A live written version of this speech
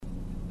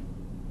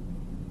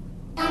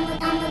What's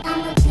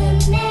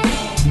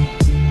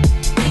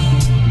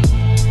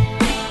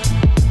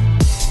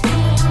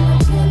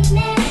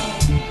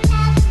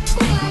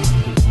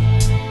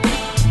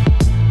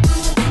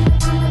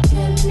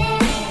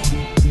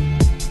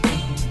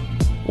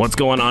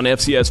going on,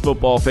 FCS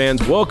football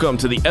fans? Welcome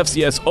to the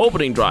FCS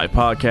Opening Drive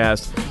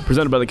podcast,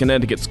 presented by the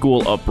Connecticut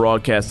School of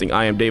Broadcasting.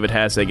 I am David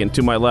Hassig, and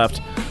to my left,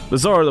 the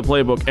czar of the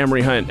playbook,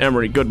 Emory Hunt.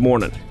 Emory, good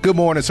morning. Good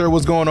morning, sir.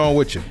 What's going on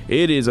with you?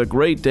 It is a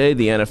great day.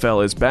 The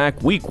NFL is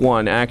back. Week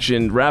 1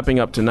 action wrapping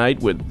up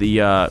tonight with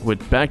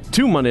with back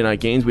 2 Monday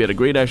night games. We had a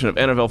great action of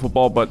NFL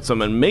football, but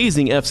some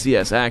amazing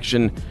FCS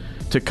action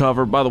to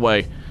cover. By the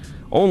way,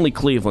 only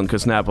Cleveland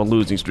could snap a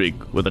losing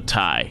streak with a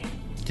tie.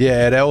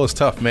 Yeah, that was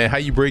tough, man. How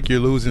you break your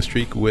losing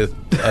streak with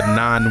a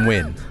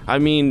non-win? I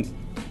mean,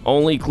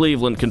 only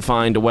Cleveland can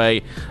find a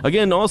way.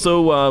 Again,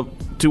 also,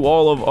 to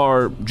all of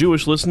our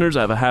Jewish listeners,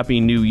 I have a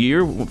Happy New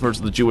Year. First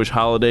of the Jewish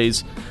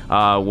holidays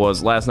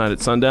was last night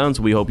at sundown,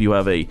 so we hope you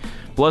have a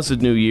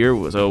blessed New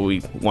Year. So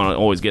we want to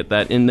always get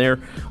that in there.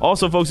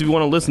 Also, folks, if you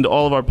want to listen to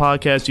all of our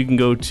podcasts, you can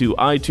go to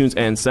iTunes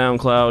and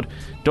SoundCloud.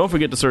 Don't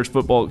forget to search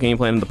Football Game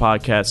Plan in the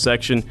podcast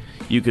section.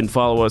 You can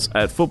follow us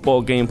at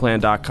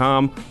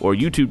footballgameplan.com or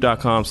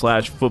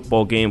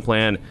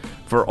youtube.com/footballgameplan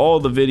for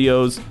all the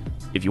videos.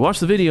 If you watch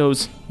the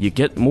videos, you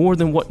get more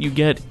than what you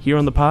get here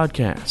on the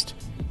podcast.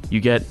 You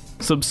get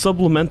some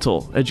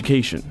supplemental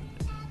education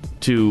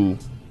to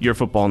your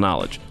football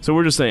knowledge. So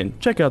we're just saying,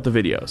 check out the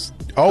videos.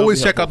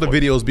 Always check out the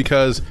videos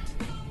because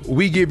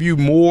we give you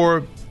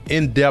more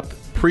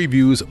in-depth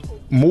previews,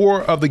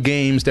 more of the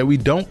games that we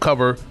don't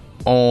cover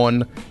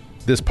on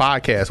this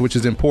podcast, which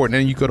is important.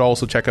 And you could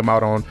also check them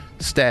out on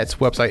Stats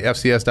website,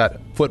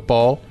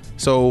 fcs.football.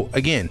 So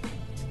again,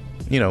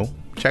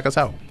 check us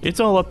out. It's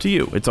all up to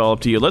you. It's all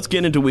up to you. Let's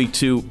get into week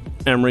 2,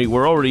 Emory.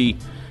 We're already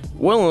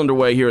well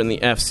underway here in the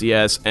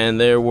FCS, and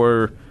there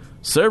were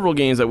several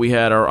games that we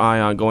had our eye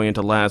on going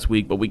into last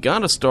week, but we got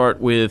to start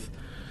with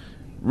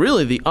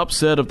really the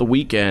upset of the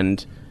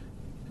weekend.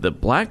 The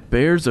Black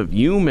Bears of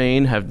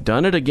UMaine have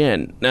done it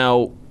again.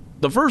 Now,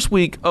 the first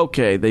week,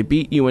 okay, they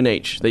beat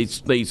UNH. They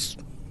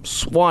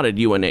swatted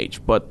UNH,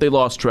 but they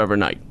lost Trevor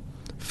Knight.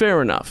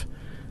 Fair enough.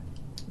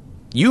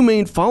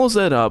 UMaine follows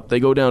that up. They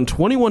go down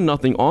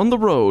 21-0 on the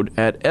road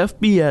at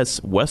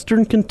FBS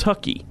Western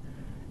Kentucky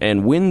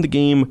and win the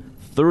game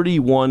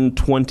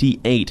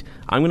 31-28.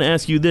 I'm going to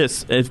ask you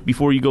this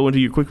before you go into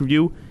your quick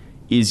review.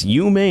 Is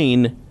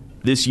UMaine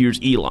this year's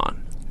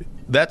Elon?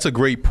 That's a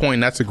great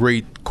point. That's a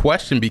great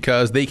question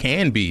because they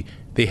can be.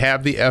 They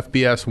have the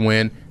FBS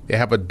win. They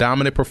have a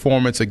dominant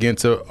performance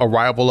against a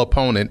rival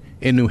opponent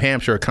in New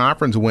Hampshire, a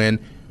conference win,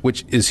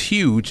 which is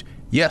huge.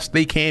 Yes,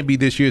 they can be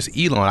this year's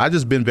Elon. I've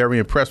just been very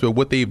impressed with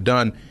what they've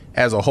done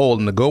as a whole.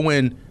 And to go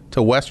in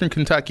to Western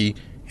Kentucky,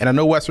 and I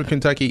know Western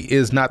Kentucky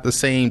is not the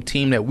same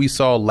team that we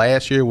saw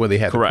last year where they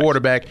had Correct. The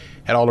quarterback,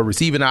 had all the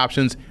receiving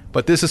options,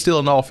 but this is still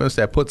an offense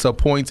that puts up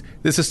points.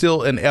 This is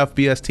still an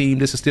FBS team.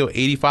 This is still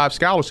 85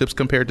 scholarships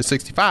compared to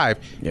 65.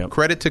 Yep.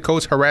 Credit to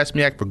Coach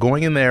Harasmiak for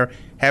going in there,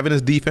 having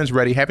his defense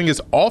ready, having his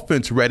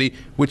offense ready,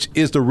 which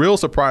is the real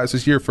surprise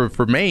this year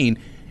for Maine,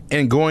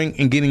 and going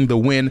and getting the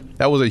win.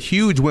 That was a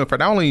huge win for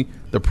not only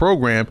the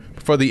program,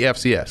 but for the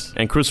FCS.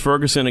 And Chris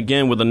Ferguson,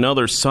 again, with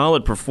another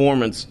solid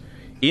performance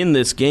in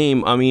this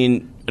game. I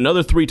mean,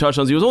 another 3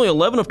 touchdowns. He was only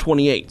 11 of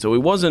 28, so he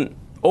wasn't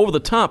over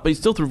the top, but he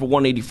still threw for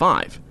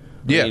 185.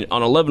 Yeah. I mean,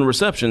 on 11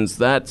 receptions,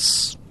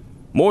 that's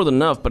more than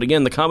enough. But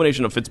again, the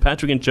combination of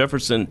Fitzpatrick and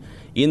Jefferson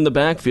in the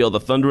backfield, the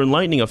thunder and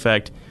lightning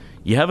effect,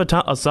 you have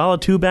a solid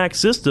 2-back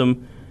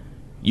system.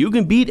 You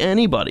can beat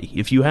anybody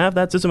if you have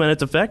that system and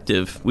it's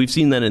effective. We've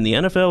seen that in the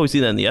NFL. We've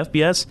seen that in the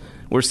FBS.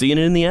 We're seeing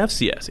it in the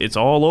FCS. It's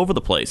all over the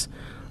place.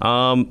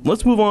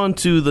 Let's move on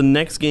to the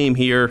next game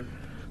here.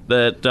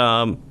 That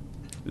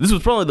this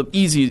was probably the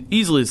easily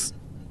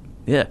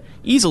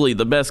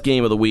the best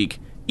game of the week.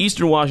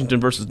 Eastern Washington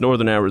versus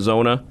Northern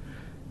Arizona.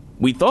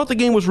 We thought the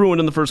game was ruined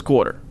in the first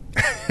quarter.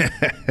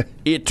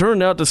 It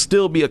turned out to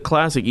still be a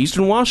classic.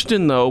 Eastern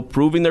Washington, though,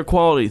 proving their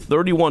quality.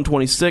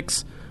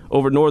 31-26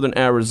 over Northern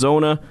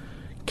Arizona.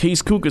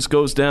 Case Kukas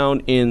goes down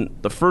in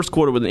the first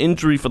quarter with an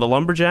injury for the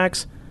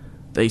Lumberjacks.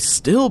 They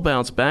still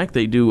bounce back.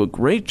 They do a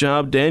great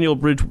job. Daniel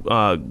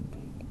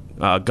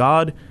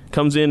God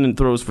comes in and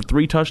throws for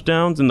 3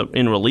 touchdowns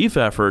in relief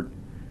effort.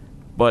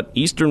 But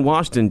Eastern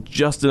Washington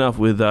just enough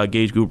with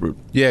Gage Gubru.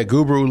 Yeah,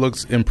 Gubru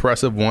looks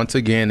impressive once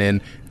again,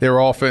 and their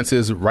offense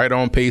is right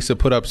on pace to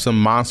put up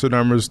some monster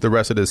numbers the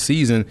rest of the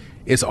season.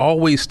 It's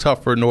always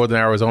tough for Northern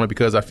Arizona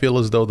because I feel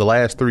as though the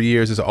last 3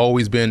 years has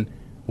always been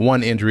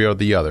one injury or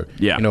the other.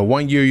 Yeah.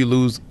 One year you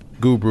lose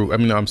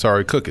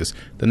Kukas.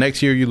 The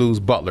next year you lose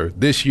Butler.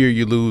 This year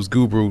you lose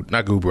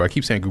not Gubru. I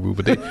keep saying Gubru,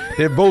 but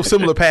they're both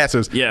similar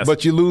passers. Yes.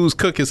 But you lose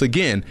Kukas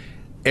again,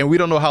 and we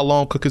don't know how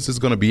long Kukas is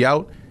going to be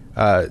out.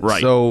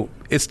 Right. So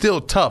it's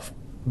still tough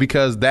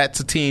because that's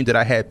a team that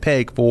I had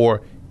pegged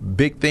for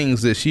big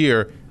things this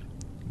year.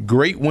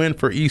 Great win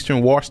for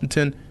Eastern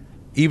Washington,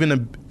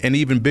 an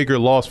even bigger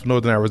loss for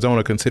Northern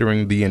Arizona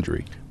considering the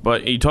injury.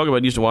 But you talk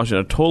about Eastern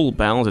Washington, a total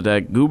balance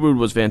attack. Gubru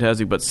was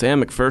fantastic, but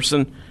Sam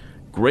McPherson,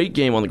 Great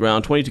game on the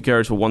ground, 22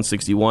 carries for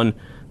 161.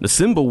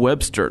 Nasimba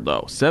Webster,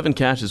 though, 7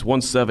 catches,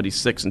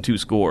 176, and 2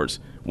 scores.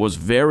 Was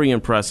very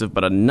impressive,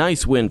 but a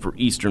nice win for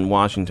Eastern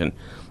Washington.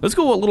 Let's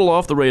go a little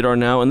off the radar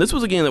now, and this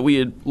was a game that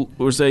we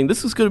were saying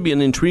this is going to be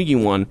an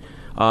intriguing one.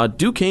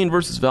 Duquesne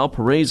versus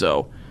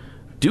Valparaiso.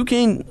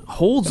 Duquesne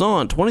holds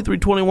on,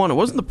 23-21. It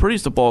wasn't the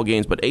prettiest of ball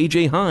games, but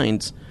A.J.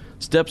 Hines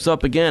steps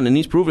up again, and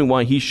he's proving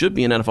why he should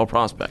be an NFL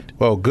prospect.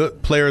 Well,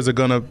 good players are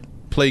going to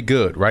play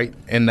good, right?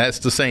 And that's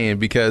the saying,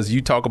 because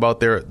you talk about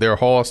their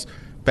horse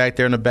back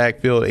there in the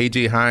backfield.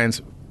 A.J.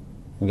 Hines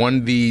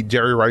won the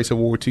Jerry Rice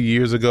Award 2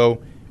 years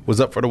ago, was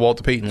up for the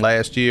Walter Payton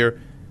last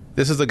year.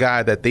 This is a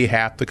guy that they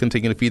have to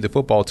continue to feed the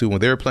football to. When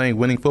they're playing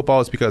winning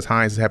football, it's because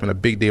Hines is having a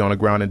big day on the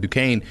ground. And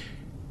Duquesne,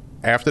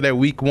 after that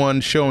week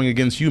 1 showing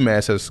against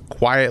UMass, has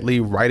quietly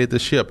righted the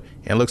ship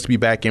and looks to be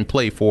back in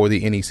play for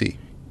the NEC.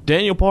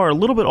 Daniel Parr, a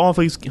little bit off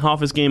his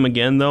game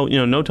again, though.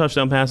 No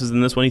touchdown passes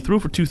in this one. He threw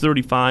for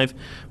 235,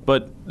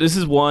 but this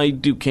is why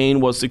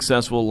Duquesne was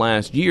successful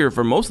last year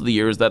for most of the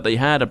years, that they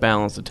had a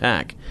balanced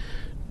attack.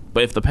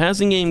 But if the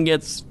passing game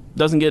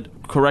doesn't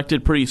get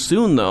corrected pretty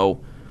soon,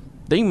 though,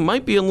 they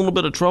might be in a little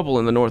bit of trouble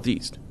in the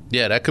Northeast.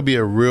 Yeah, that could be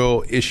a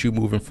real issue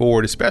moving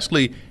forward,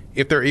 especially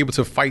if they're able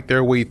to fight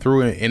their way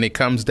through it and it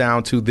comes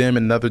down to them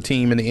and another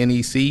team in the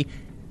NEC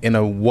in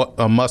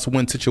a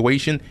must-win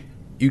situation.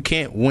 You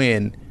can't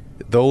win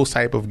those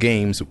type of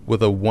games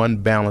with a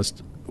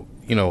one-balanced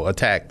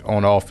attack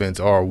on offense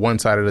or a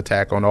one-sided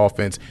attack on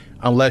offense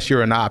unless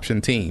you're an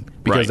option team,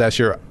 because that's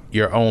your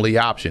only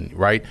option,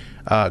 right?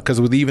 Because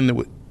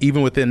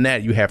even within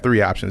that, you have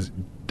 3 options: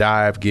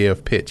 dive,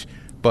 give, pitch.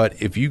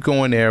 But if you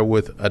go in there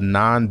with a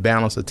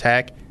non-balanced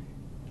attack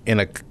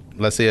in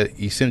let's say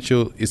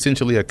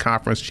essentially a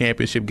conference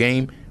championship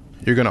game,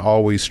 you're going to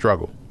always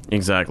struggle.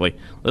 Exactly.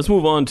 Let's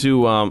move on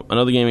to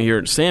another game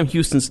here. Sam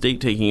Houston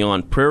State taking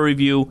on Prairie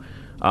View.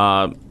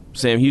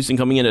 Sam Houston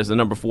coming in as the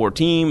number 4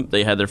 team.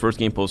 They had their first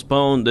game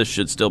postponed. This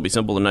should still be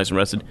simple and nice and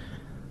rested.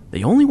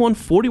 They only won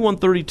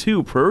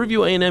 41-32. Prairie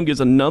View A&M gives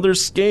another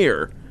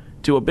scare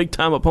to a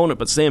big-time opponent,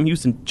 but Sam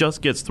Houston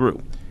just gets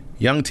through.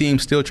 Young team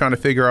still trying to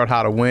figure out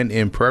how to win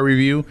in Prairie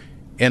View.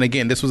 And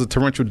again, this was a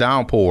torrential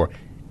downpour.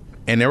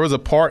 And there was a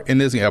point in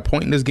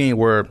this game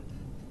where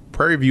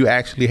Prairie View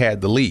actually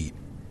had the lead.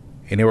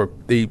 And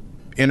they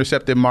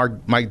intercepted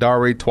Mike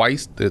Darray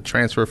twice, the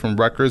transfer from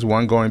Rutgers,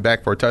 one going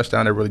back for a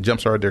touchdown that really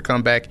jump-started their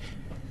comeback.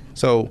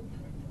 So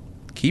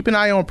keep an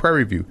eye on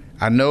Prairie View.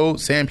 I know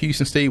Sam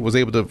Houston State was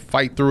able to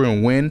fight through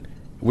and win,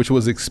 which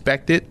was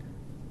expected.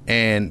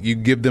 And you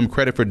give them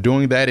credit for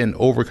doing that and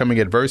overcoming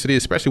adversity,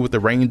 especially with the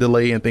rain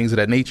delay and things of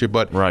that nature.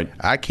 But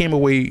I came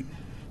away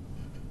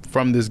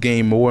from this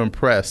game more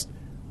impressed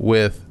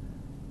with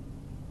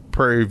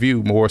Prairie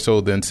View more so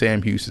than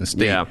Sam Houston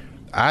State. Yeah.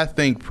 I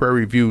think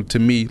Prairie View, to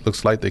me,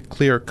 looks like the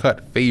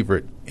clear-cut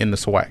favorite in the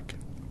SWAC.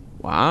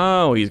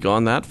 Wow, he's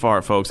gone that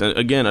far, folks. And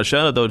again, a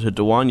shout-out, though, to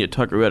Dewanya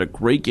Tucker, who had a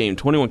great game,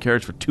 21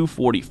 carries for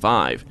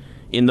 245.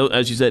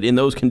 As you said, in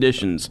those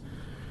conditions,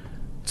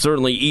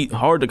 certainly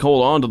hard to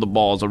hold on to the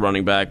ball as a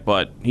running back,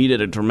 but he did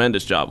a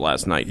tremendous job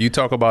last night. You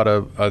talk about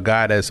a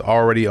guy that's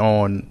already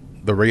on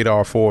the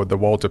radar for the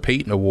Walter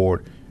Payton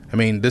Award. I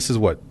mean, this is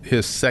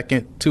his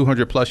second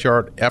 200-plus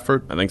yard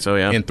effort? I think so,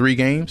 yeah. In 3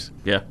 games?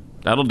 Yeah,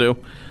 that'll do.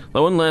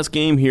 The one last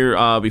game here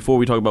before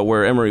we talk about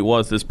where Emory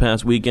was this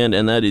past weekend,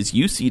 and that is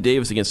UC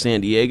Davis against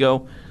San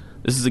Diego.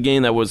 This is a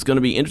game that was going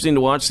to be interesting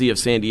to watch, see if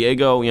San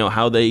Diego,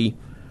 how they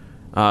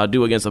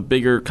do against a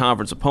bigger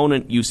conference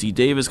opponent. UC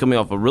Davis coming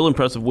off a real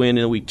impressive win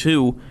in week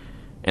 2,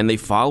 and they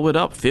follow it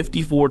up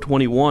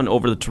 54-21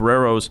 over the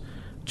Toreros.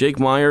 Jake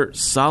Meyer,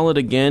 solid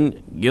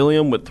again.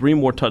 Gilliam with 3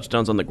 more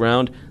touchdowns on the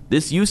ground.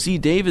 This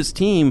UC Davis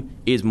team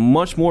is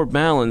much more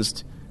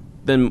balanced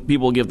than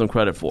people give them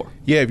credit for.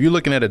 Yeah, if you're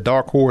looking at a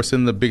dark horse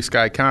in the Big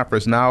Sky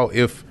Conference, now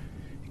if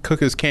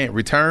Cookers can't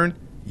return,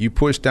 you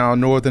push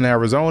down Northern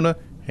Arizona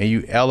and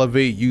you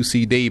elevate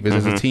UC Davis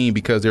as a team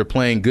because they're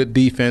playing good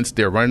defense,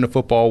 they're running the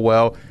football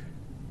well.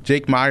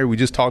 Jake Meyer, we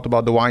just talked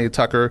about Dewanya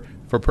Tucker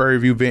for Prairie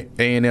View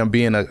A&M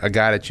being a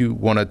guy that you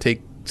want to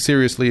take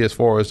seriously as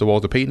far as the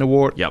Walter Payton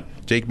Award. Yep.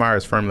 Jake Meyer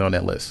is firmly on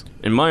that list.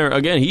 And Meyer,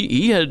 again,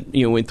 he had,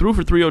 went through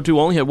for 302,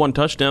 only had 1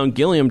 touchdown.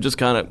 Gilliam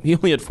he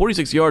only had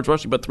 46 yards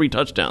rushing, but 3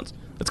 touchdowns.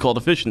 That's called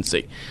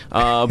efficiency.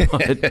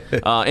 But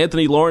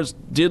Anthony Lawrence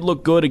did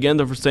look good again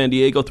there for San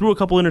Diego. Threw a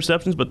couple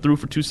interceptions, but threw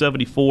for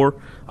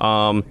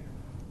 274.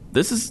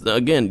 This is,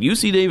 again,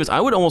 UC Davis,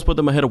 I would almost put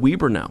them ahead of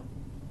Weber now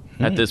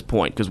at this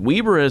point, because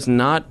Weber has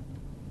not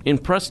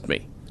impressed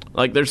me.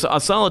 Like, there's a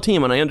solid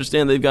team, and I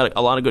understand they've got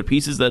a lot of good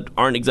pieces that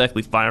aren't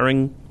exactly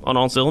firing on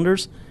all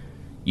cylinders.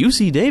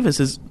 UC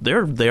Davis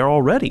they're there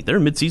already. They're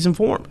in midseason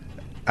form.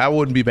 I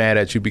wouldn't be mad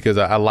at you because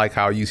I like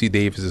how UC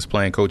Davis is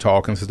playing. Coach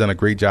Hawkins has done a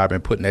great job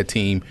in putting that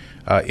team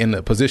in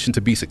a position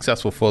to be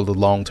successful for the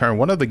long term.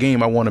 One other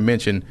game I want to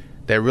mention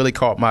that really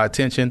caught my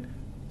attention,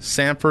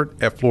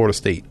 Samford at Florida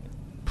State.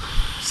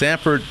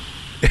 Samford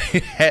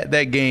had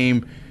that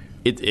game.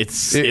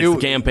 It's the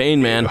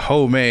campaign, man.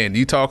 Oh, man.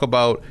 You talk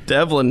about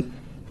Devlin.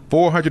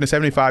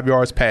 475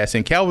 yards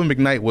passing. Calvin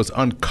McKnight was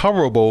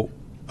uncoverable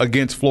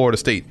against Florida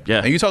State. Yeah.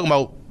 And you're talking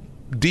about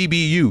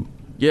DBU.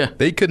 Yeah.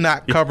 They could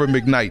not cover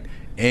McKnight.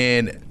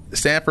 And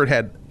Stanford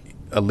had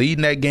a lead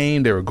in that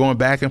game. They were going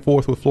back and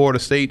forth with Florida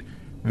State.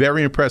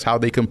 Very impressed how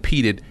they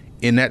competed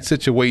in that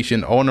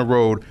situation on the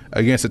road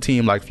against a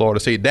team like Florida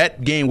State.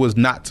 That game was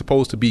not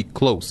supposed to be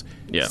close.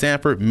 Yeah.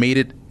 Stanford made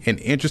it an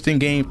interesting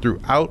game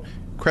throughout.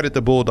 Credit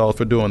the Bulldogs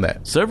for doing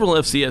that. Several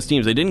FCS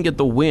teams, they didn't get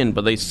the win,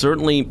 but they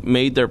certainly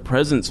made their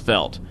presence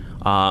felt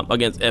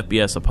against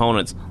FBS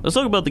opponents. Let's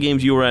talk about the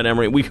games you were at,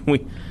 Emory.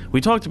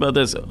 We talked about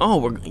this.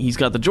 He's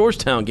got the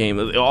Georgetown game.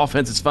 The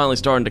offense is finally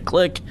starting to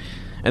click.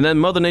 And then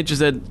Mother Nature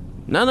said,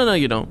 no,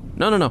 you don't.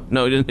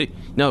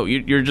 No,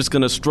 you're just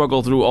going to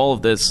struggle through all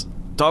of this.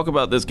 Talk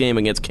about this game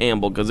against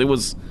Campbell, because it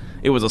was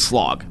a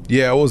slog.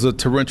 Yeah, it was a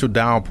torrential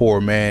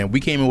downpour, man. We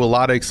came in with a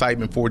lot of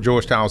excitement for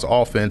Georgetown's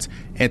offense,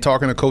 and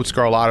talking to Coach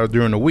Scarlato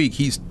during the week,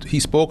 he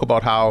spoke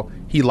about how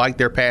he liked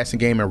their passing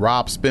game, and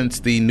Rob Spence,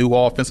 the new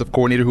offensive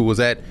coordinator who was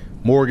at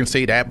Morgan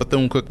State, at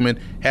Bethune-Cookman,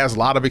 has a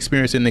lot of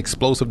experience in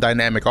explosive,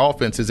 dynamic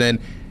offenses, and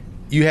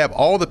you have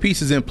all the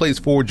pieces in place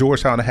for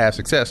Georgetown to have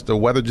success. The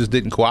weather just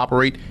didn't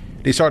cooperate.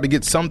 They started to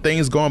get some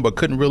things going, but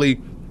couldn't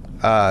really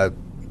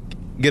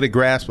get a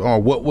grasp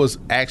on what was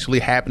actually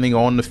happening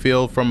on the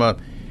field from a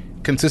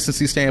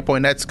consistency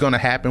standpoint. That's going to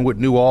happen with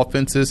new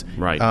offenses.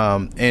 Right.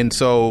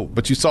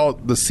 But you saw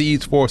the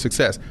seeds for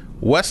success.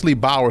 Wesley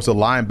Bowers, a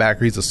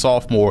linebacker, he's a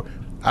sophomore.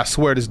 I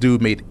swear this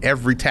dude made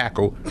every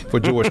tackle for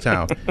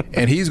Georgetown.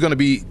 And he's going to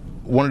be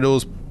one of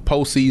those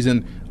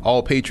postseason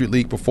All-Patriot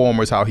League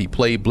performers, how he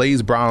played.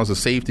 Blaze Brown's a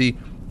safety.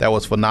 That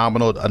was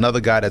phenomenal.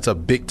 Another guy that's a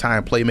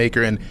big-time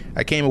playmaker. And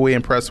I came away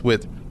impressed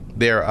with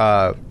their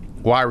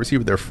wide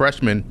receiver, their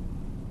freshman,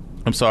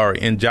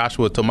 and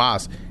Joshua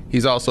Tomas.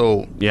 He's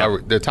also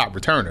their top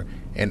returner.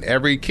 And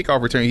every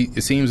kickoff return,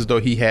 it seems as though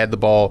he had the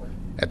ball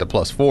at the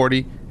plus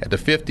 40, at the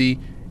 50,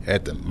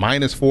 at the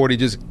minus 40,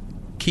 just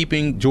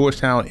keeping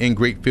Georgetown in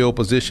great field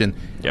position.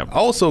 Yep.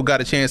 Also got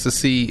a chance to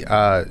see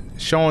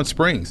Sean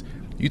Springs.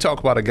 You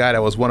talk about a guy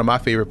that was one of my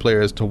favorite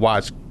players to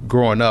watch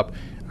growing up,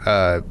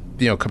 coming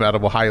out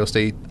of Ohio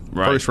State.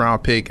 Right.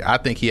 First-round pick. I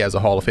think he has a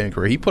Hall of Fame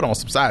career. He put on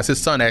some size. His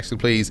son actually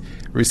plays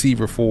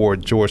receiver for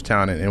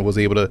Georgetown and was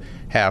able to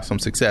have some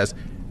success.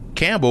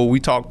 Campbell, we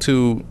talked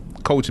to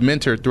Coach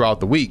Mentor throughout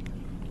the week,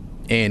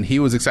 and he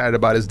was excited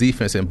about his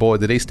defense, and boy,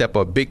 did they step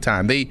up big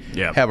time. They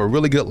have a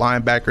really good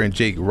linebacker in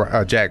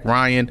Jack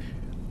Ryan,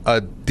 a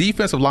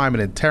defensive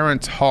lineman in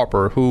Terrence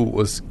Harper, who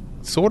was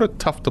sort of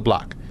tough to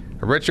block,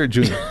 a redshirt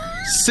junior.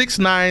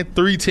 6'9",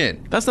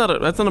 310. That's not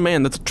a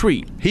man. That's a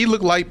tree. He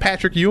looked like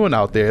Patrick Ewing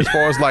out there as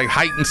far as like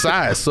height and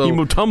size. So he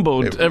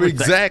mutomboed everything.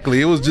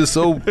 Exactly. It was just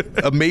so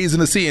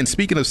amazing to see. And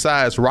speaking of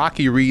size,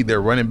 Rocky Reed,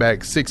 their running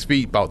back, 6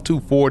 feet, about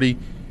 240.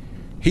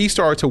 He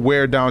started to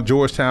wear down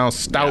Georgetown's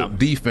stout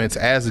defense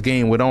as the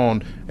game went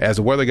on. As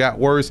the weather got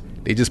worse,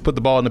 they just put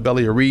the ball in the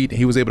belly of Reed, and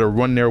he was able to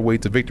run their way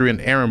to victory. And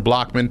Aaron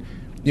Blockman,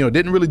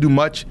 didn't really do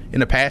much in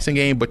the passing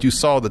game, but you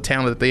saw the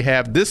talent that they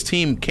have. This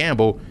team,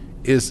 Campbell,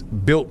 is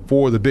built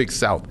for the Big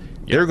South.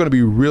 They're going to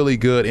be really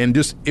good, and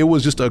it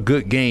was just a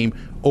good game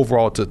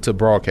overall to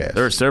broadcast.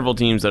 There are several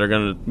teams that are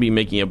going to be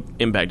making an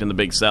impact in the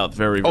Big South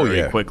very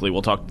quickly.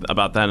 We'll talk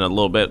about that in a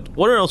little bit.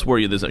 What else were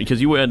you this? Because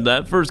you had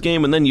that first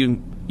game, and then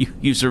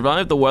you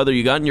survived the weather.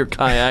 You got in your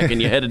kayak and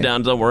you headed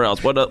down somewhere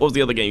else. What was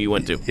the other game you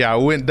went to? Yeah, I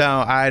went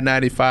down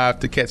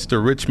I-95 to catch the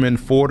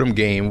Richmond-Fordham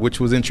game, which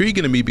was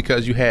intriguing to me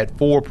because you had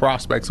 4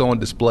 prospects on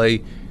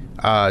display.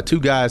 2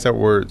 guys that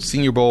were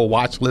Senior Bowl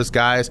watch list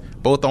guys,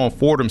 both on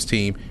Fordham's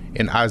team,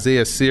 and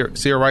Isaiah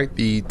Searwright,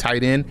 the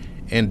tight end,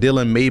 and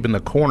Dylan Maben, the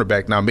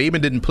cornerback. Now,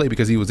 Maben didn't play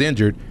because he was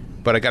injured,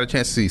 but I got a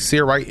chance to see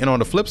Searwright. And on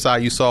the flip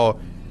side, you saw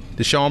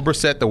Deshaun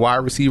Brissett, the wide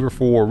receiver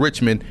for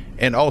Richmond,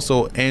 and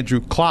also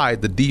Andrew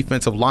Clyde, the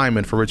defensive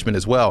lineman for Richmond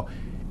as well.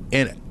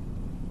 And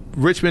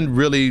Richmond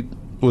really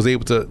was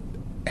able to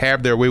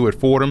have their way with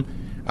Fordham.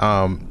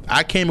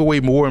 I came away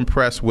more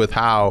impressed with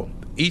how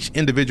each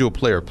individual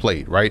player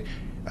played, right?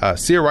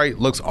 Searwright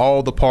looks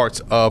all the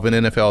parts of an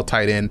NFL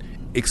tight end.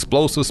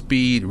 Explosive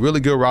speed, really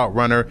good route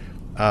runner.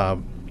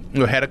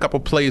 Had a couple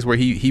plays where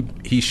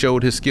he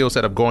showed his skill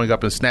set of going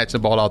up and snatching the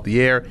ball out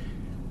the air.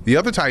 The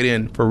other tight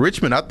end for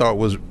Richmond I thought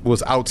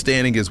was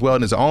outstanding as well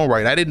in his own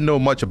right. I didn't know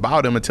much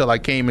about him until I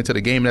came into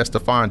the game. That's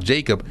Stephon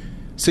Jacob,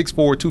 6'4",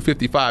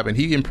 255, and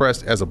he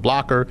impressed as a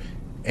blocker.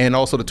 And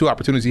also the 2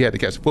 opportunities he had to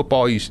catch the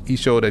football, he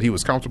showed that he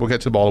was comfortable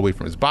catching the ball away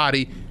from his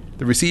body.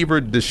 The receiver,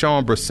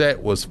 Deshaun Brissett,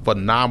 was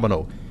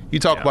phenomenal. You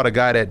talk about a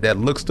guy that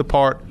looks the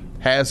part,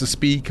 has a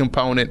speed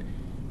component,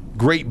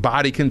 great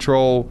body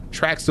control,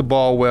 tracks the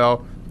ball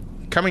well.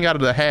 Coming out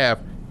of the half,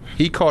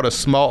 he caught a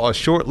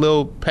short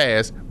little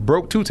pass,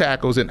 broke 2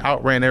 tackles, and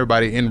outran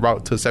everybody en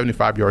route to a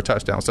 75-yard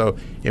touchdown. So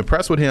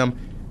impressed with him.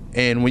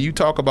 And when you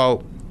talk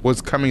about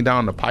what's coming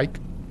down the pike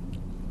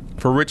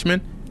for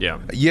Richmond,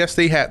 yes,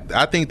 they have.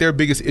 I think their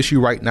biggest issue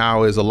right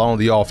now is along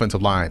the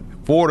offensive line.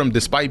 Fordham,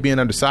 despite being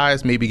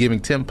undersized, maybe giving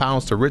 10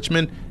 pounds to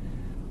Richmond,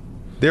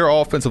 their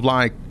offensive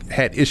line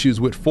had issues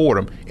with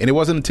Fordham, and it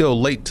wasn't until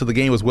late till the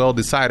game was well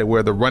decided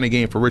where the running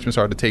game for Richmond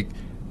started to take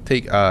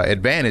take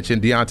advantage.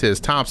 And Deontay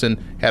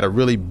Thompson had a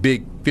really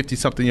big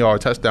 50-something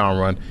yard touchdown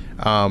run.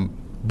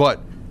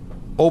 But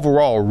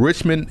overall,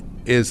 Richmond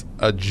is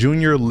a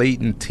junior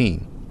laden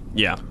team.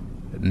 Yeah.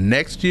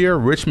 Next year,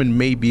 Richmond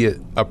may be a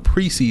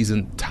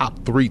preseason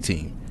top 3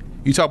 team.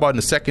 You talk about in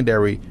the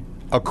secondary,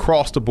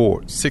 across the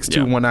board, 6'2",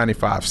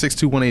 195,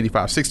 6'2",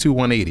 185, 6'2",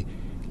 180.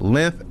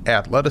 Length,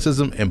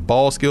 athleticism, and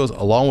ball skills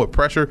along with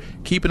pressure.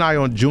 Keep an eye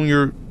on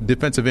junior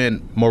defensive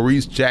end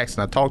Maurice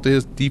Jackson. I talked to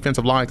his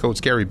defensive line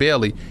coach, Gary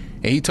Bailey,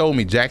 and he told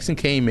me Jackson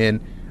came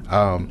in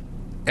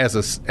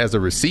as a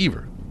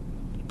receiver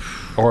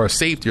or a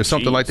safety or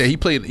something like that. He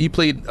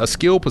played a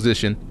skill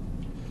position.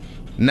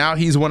 Now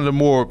he's one of the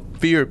more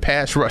feared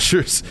pass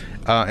rushers.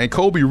 And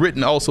Kobe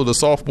Ritten, also the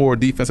sophomore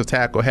defensive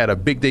tackle, had a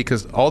big day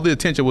because all the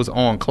attention was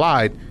on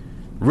Clyde.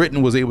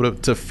 Ritten was able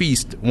to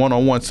feast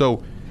one-on-one.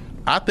 So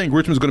I think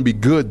Richmond's going to be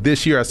good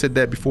this year. I said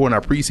that before in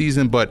our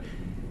preseason. But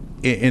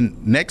in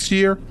next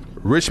year,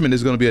 Richmond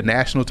is going to be a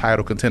national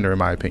title contender, in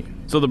my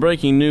opinion. So the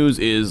breaking news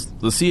is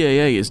the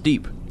CAA is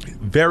deep.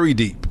 Very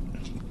deep.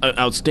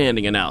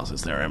 Outstanding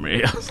analysis there,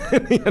 Emery.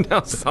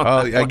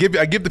 I give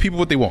the people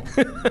what they want.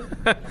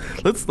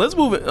 Let's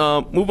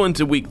move on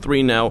to week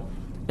 3 now,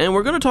 and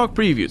we're going to talk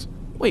previews.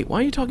 Wait,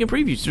 why are you talking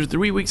previews? You're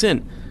 3 weeks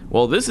in.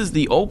 Well, this is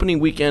the opening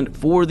weekend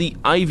for the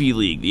Ivy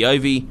League. The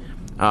Ivy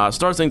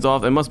starts things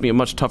off. It must be a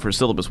much tougher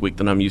syllabus week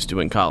than I'm used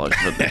to in college.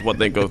 But that's what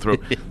they go through.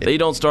 They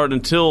don't start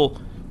until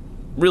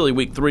really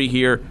week 3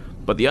 here,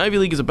 but the Ivy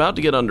League is about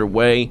to get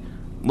underway.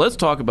 Let's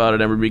talk about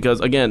it, Emory, because,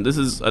 again, this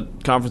is a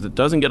conference that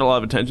doesn't get a lot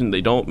of attention.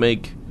 They don't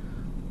make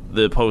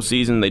the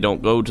postseason. They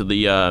don't go to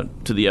the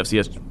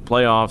FCS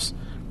playoffs.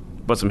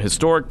 But some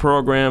historic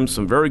programs,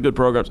 some very good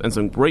programs, and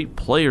some great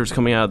players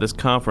coming out of this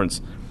conference.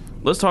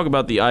 Let's talk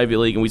about the Ivy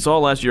League. And we saw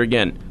last year,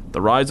 again,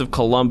 the rise of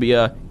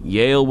Columbia.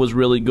 Yale was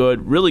really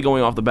good, really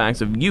going off the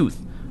backs of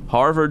youth.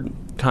 Harvard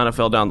kind of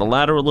fell down the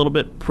ladder a little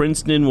bit.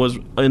 Princeton was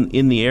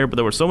in the air, but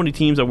there were so many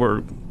teams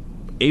that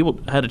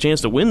had a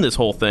chance to win this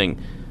whole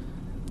thing.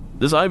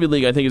 This Ivy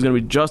League, I think, is going to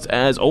be just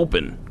as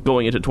open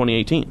going into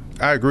 2018.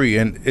 I agree,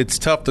 and it's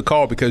tough to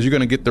call because you're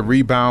going to get the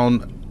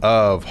rebound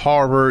of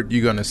Harvard.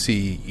 You're going to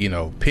see,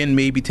 Penn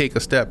maybe take a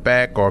step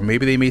back, or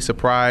maybe they may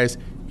surprise.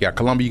 You got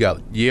Columbia, you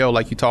got Yale,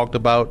 like you talked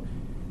about.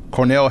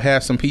 Cornell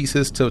has some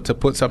pieces to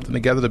put something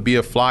together to be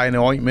a fly in the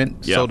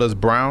ointment. Yep. So does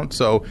Brown.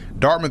 So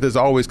Dartmouth is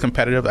always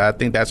competitive. I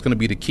think that's going to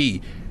be the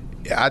key.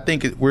 I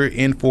think we're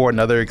in for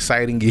another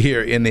exciting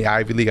year in the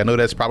Ivy League. I know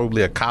that's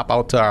probably a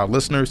cop-out to our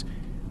listeners,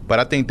 but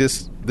I think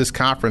this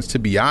conference, to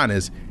be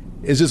honest,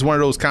 is just one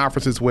of those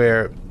conferences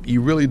where you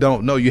really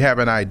don't know. You have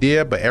an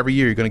idea, but every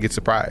year you're going to get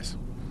surprised.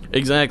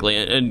 Exactly,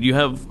 and you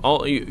have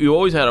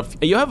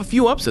a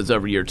few upsets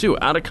every year too.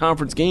 Out of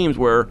conference games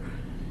where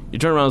you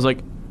turn around and it's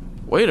like,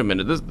 wait a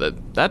minute,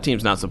 that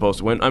team's not supposed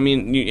to win. I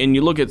mean, and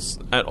you look at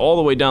all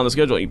the way down the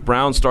schedule.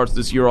 Brown starts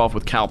this year off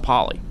with Cal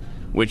Poly,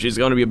 which is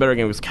going to be a better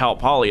game because Cal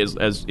Poly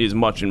is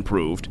much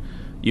improved.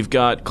 You've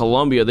got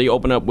Columbia. They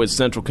open up with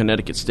Central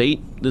Connecticut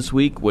State this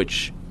week,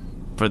 which,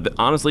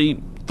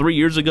 honestly, 3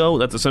 years ago,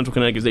 that's a Central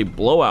Connecticut State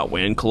blowout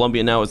win.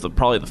 Columbia now is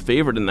probably the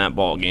favorite in that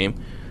ball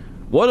game.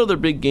 What other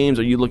big games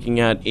are you looking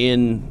at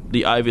in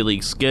the Ivy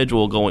League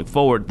schedule going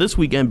forward this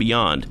week and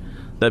beyond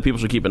that people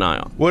should keep an eye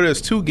on? Well,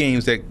 there's 2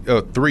 games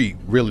three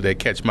really that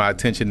catch my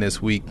attention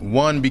this week.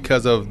 One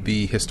because of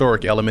the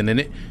historic element in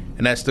it,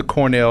 and that's the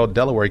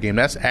Cornell-Delaware game.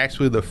 That's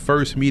actually the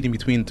first meeting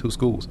between the 2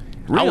 schools.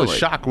 Really? I was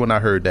shocked when I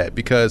heard that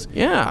because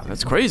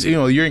that's crazy.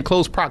 You're in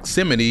close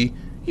proximity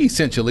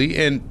essentially,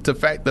 and the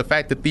fact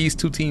that these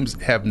 2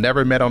 teams have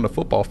never met on the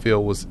football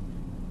field was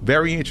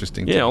very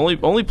interesting. Yeah,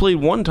 only played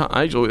one time.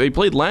 Actually, they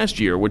played last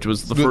year, which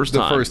was the first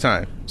time. The first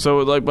time.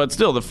 So, but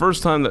still, the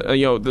first time that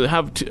they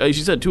have, as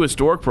you said, 2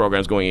 historic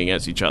programs going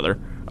against each other.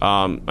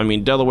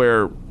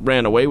 Delaware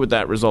ran away with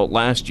that result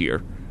last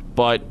year,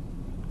 but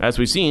as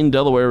we've seen,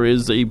 Delaware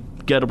is a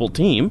gettable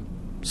team.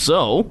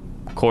 So,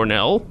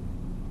 Cornell,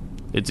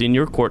 it's in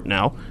your court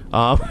now.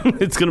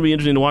 It's going to be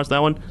interesting to watch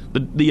that one.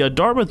 The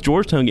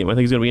Dartmouth-Georgetown game, I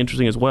think, is going to be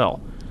interesting as well.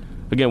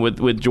 Again,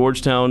 with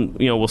Georgetown,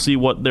 we'll see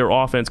what their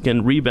offense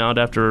can rebound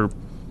after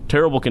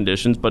terrible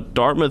conditions. But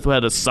Dartmouth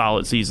had a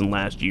solid season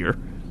last year,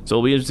 so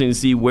it'll be interesting to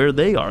see where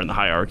they are in the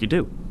hierarchy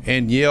too.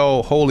 And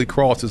Yale Holy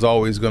Cross is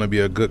always going to be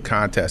a good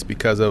contest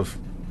because of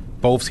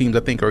both teams. I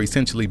think are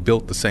essentially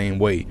built the same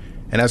way,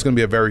 and that's going to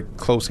be a very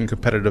close and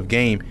competitive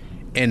game.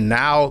 And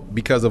now,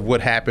 because of what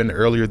happened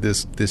earlier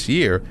this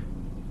year,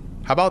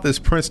 how about this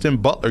Princeton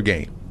Butler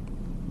game?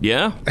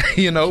 Yeah,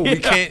 you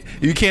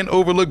can't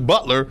overlook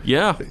Butler.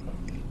 Yeah.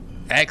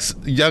 Ex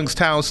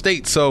Youngstown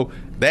State. So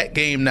that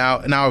game now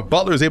if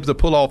Butler is able to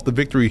pull off the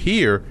victory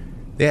here,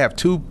 they have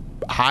 2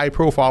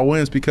 high-profile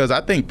wins because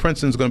I think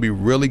Princeton's going to be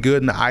really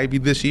good in the Ivy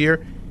this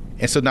year.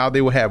 And so now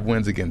they will have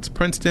wins against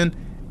Princeton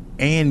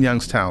and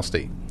Youngstown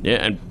State. Yeah,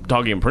 and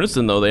talking in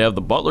Princeton, though, they have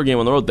the Butler game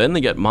on the road. Then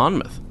they get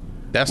Monmouth.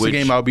 That's the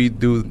game I'll be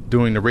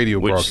doing the radio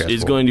broadcast which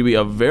is for. going to be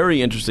a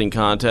very interesting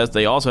contest.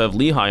 They also have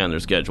Lehigh on their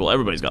schedule.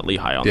 Everybody's got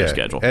Lehigh on their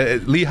schedule.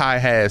 Lehigh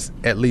has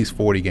at least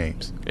 40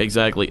 games.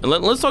 Exactly. And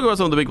let's talk about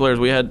some of the big players.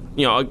 We had,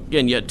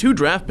 again, you had 2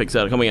 draft picks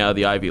coming out of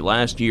the Ivy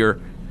last year,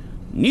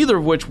 neither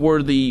of which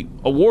were the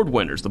award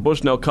winners, the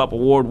Bushnell Cup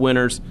award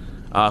winners,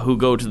 who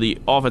go to the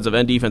Offensive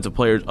and Defensive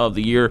Players of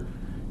the Year.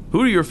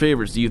 Who are your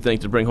favorites, do you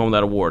think, to bring home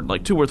that award?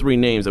 Like 2 or 3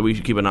 names that we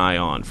should keep an eye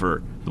on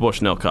for the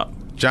Bushnell Cup.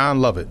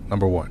 John Lovett,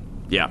 number 1.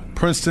 Yeah.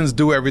 Princeton's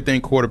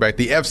do-everything quarterback.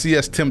 The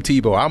FCS Tim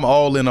Tebow. I'm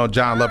all in on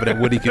John Lovett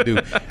and what he can do.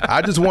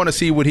 I just want to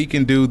see what he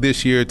can do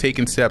this year,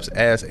 taking steps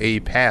as a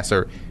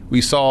passer.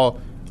 We saw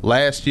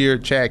last year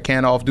Chad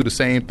Canoff do the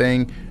same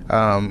thing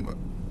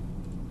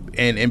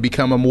and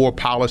become a more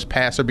polished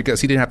passer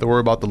because he didn't have to worry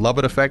about the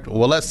Lovett effect.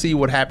 Well, let's see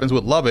what happens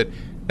with Lovett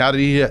now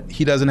that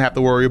he doesn't have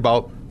to worry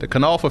about the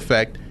Canoff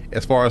effect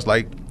as far as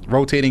like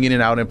rotating in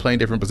and out and playing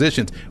different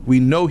positions.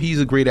 We know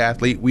he's a great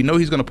athlete. We know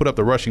he's going to put up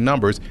the rushing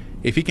numbers.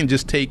 If he can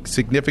just take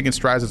significant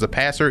strides as a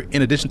passer,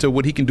 in addition to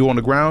what he can do on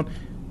the ground,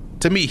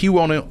 to me, he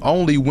won't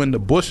only win the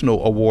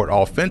Bushnell Award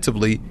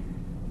offensively,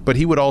 but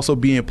he would also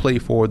be in play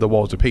for the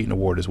Walter Payton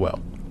Award as well.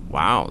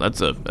 Wow,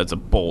 that's a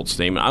bold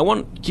statement. I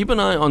want to keep an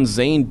eye on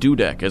Zane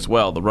Dudek as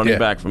well, the running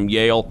back from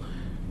Yale.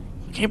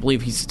 I can't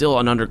believe he's still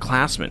an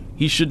underclassman.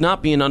 He should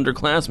not be an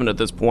underclassman at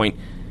this point,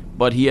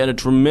 but he had a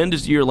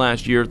tremendous year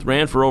last year,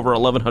 ran for over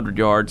 1,100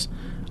 yards.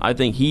 I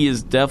think he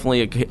is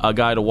definitely a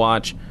guy to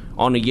watch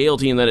on a Yale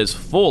team that is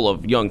full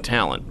of young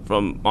talent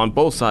on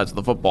both sides of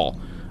the football.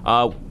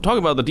 Talking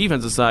about the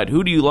defensive side,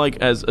 who do you like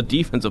as a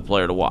defensive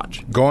player to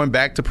watch? Going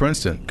back to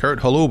Princeton, Kurt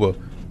Haluba,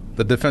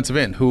 the defensive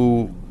end,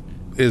 who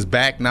is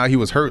back now. He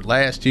was hurt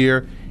last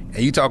year.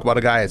 And you talk about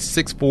a guy at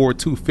 6'4",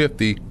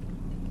 250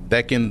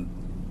 that can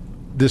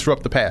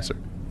disrupt the passer.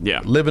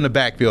 Yeah. Live in the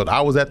backfield.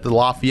 I was at the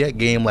Lafayette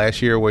game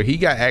last year where he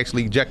got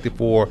actually ejected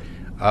for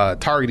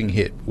targeting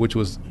hit, which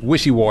was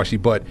wishy-washy,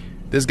 but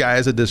this guy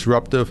is a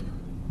disruptive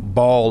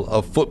ball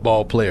of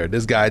football player.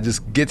 This guy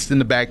just gets in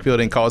the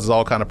backfield and causes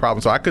all kind of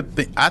problems. So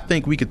I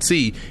think we could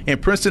see,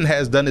 and Princeton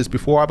has done this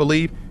before, I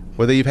believe,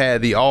 where they've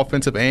had the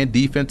offensive and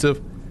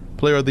defensive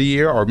player of the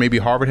year, or maybe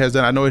Harvard has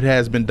done. I know it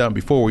has been done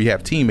before where you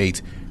have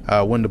teammates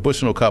win the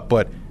Bushnell Cup,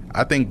 but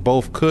I think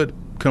both could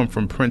come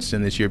from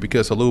Princeton this year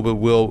because Haluba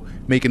will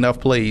make enough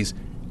plays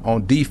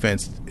on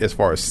defense as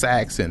far as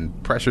sacks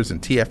and pressures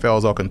and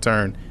TFLs are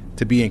concerned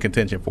to be in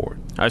contention for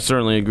it. I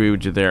certainly agree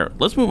with you there.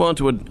 Let's move on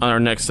to our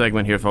next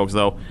segment here, folks,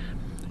 though.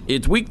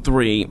 It's week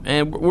 3,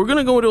 and we're going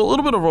to go into a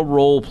little bit of a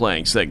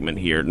role-playing segment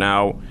here.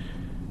 Now,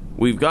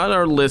 we've got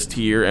our list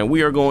here, and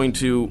we are going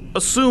to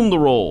assume the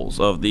roles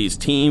of these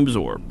teams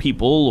or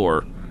people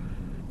or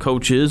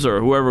coaches or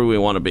whoever we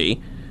want to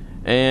be.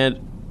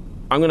 And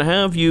I'm going to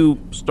have you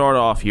start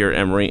off here,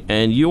 Emory,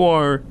 and you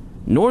are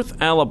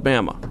North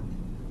Alabama.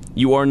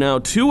 You are now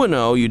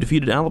 2-0. You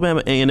defeated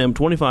Alabama A&M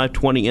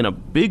 25-20 in a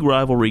big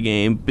rivalry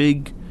game,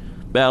 big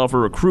battle for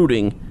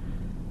recruiting.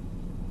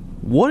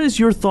 What is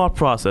your thought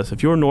process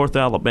if you're North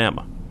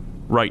Alabama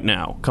right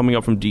now, coming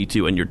up from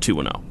D2 and you're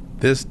 2-0?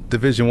 This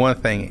Division I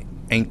thing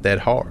ain't that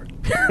hard.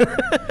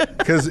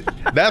 Because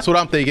that's what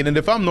I'm thinking. And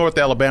if I'm North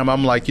Alabama,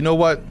 I'm like, you know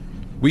what?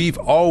 We've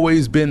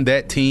always been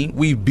that team.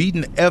 We've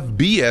beaten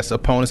FBS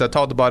opponents. I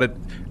talked about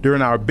it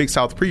during our Big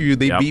South preview.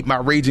 They beat my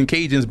Raging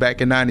Cajuns back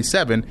in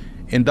 '97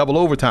 in double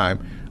overtime.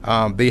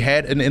 They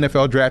had an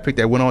NFL draft pick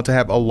that went on to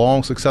have a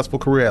long, successful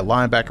career at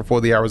linebacker for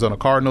the Arizona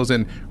Cardinals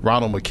and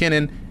Ronald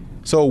McKinnon.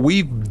 So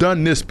we've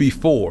done this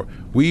before.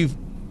 We've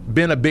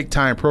been a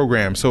big-time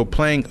program, so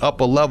playing up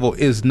a level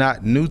is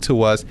not new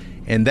to us,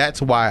 and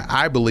that's why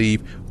I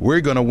believe we're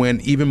going to win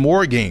even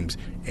more games.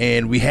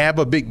 And we have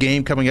a big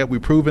game coming up.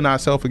 We've proven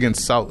ourselves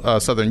against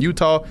Southern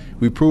Utah.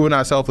 We've proven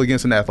ourselves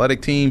against an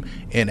athletic team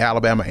in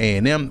Alabama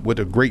A&M with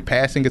a great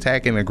passing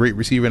attack and a great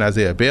receiver in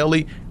Isaiah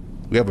Bailey.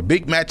 We have a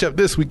big matchup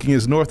this week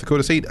against North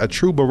Dakota State, a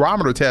true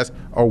barometer test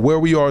of where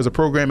we are as a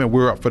program, and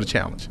we're up for the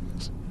challenge.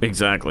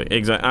 Exactly.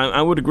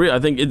 I would agree. I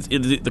think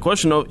the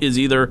question is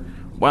either,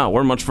 wow,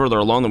 we're much further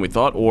along than we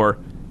thought, or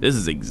this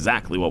is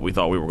exactly what we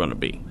thought we were going to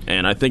be.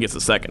 And I think it's the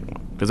second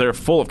one because they're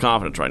full of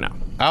confidence right now.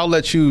 I'll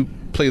let you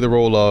play the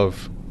role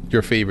of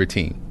your favorite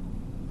team.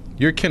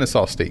 You're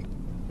Kennesaw State.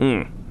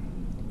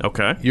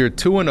 Okay. You're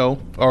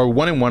 2-0, or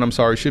 1-1, I'm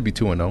sorry, should be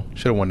 2-0.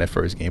 Should have won that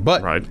first game.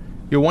 But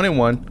you're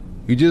 1-1.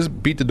 You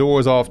just beat the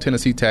doors off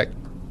Tennessee Tech.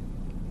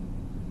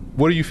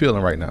 What are you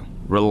feeling right now?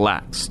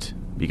 Relaxed,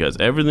 because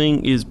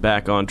everything is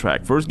back on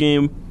track. First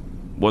game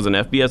was an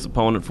FBS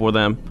opponent for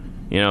them.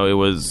 It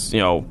was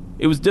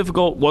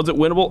difficult. Was it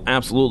winnable?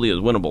 Absolutely, it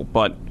was winnable.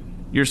 But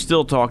you're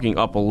still talking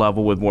up a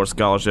level with more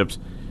scholarships.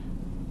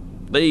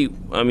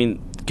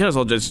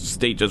 Kennesaw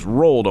State just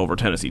rolled over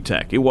Tennessee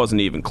Tech. It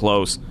wasn't even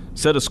close.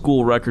 Set a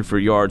school record for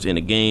yards in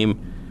a game.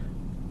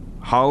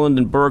 Holland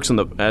and Burks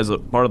as a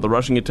part of the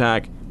rushing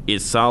attack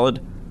is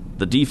solid.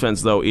 The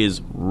defense, though,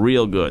 is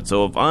real good.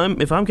 So if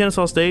I'm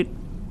Kennesaw State,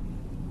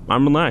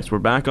 I'm relaxed. We're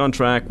back on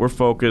track. We're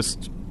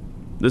focused.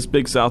 This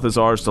Big South is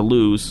ours to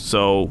lose,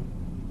 so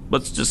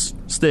let's just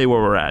stay where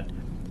we're at.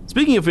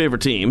 Speaking of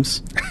favorite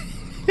teams,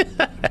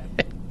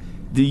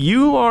 The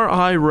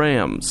URI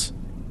Rams,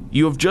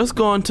 you have just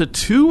gone to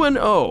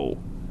 2-0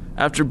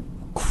 after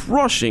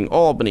crushing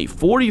Albany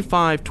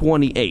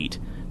 45-28.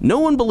 No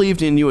one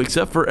believed in you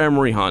except for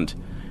Emory Hunt.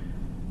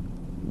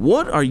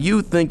 What are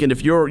you thinking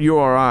if you're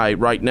URI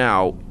right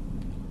now?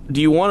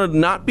 Do you want to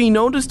not be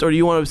noticed, or do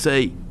you want to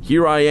say,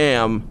 here I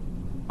am,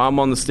 I'm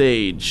on the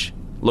stage,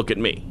 look at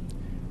me?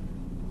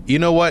 You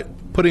know what?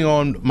 Putting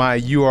on my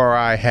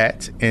URI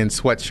hat and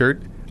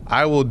sweatshirt,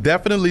 I will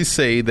definitely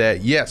say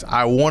that, yes,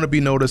 I want to be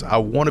noticed. I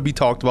want to be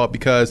talked about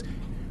because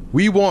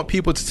we want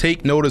people to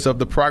take notice of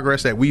the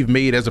progress that we've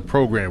made as a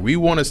program. We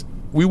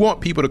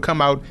want people to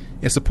come out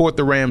and support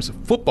the Rams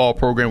football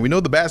program. We know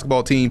the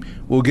basketball team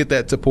will get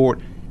that support.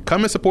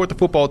 Come and support the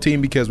football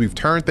team because we've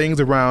turned things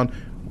around.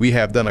 We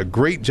have done a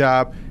great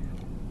job.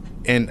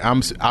 And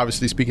I'm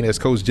obviously speaking as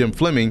Coach Jim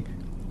Fleming.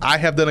 I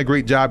have done a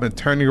great job in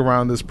turning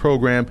around this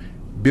program,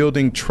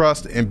 building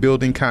trust and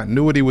building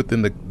continuity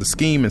within the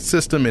scheme and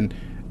system and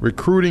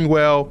recruiting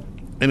well.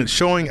 And it's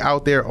showing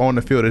out there on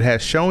the field. It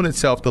has shown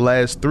itself the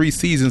last 3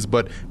 seasons,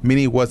 but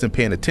many wasn't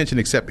paying attention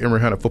except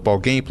Emory Hunter Football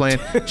Game Plan.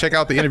 Check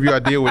out the interview I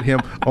did with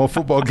him on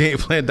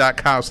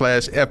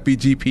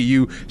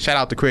footballgameplan.com/FBGPU. Shout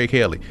out to Craig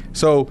Haley.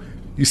 So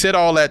you said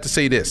all that to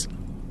say this.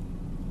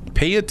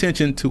 Pay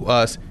attention to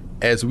us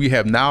as we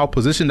have now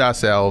positioned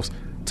ourselves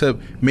to,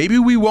 maybe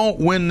we won't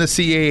win the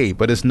CAA,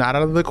 but it's not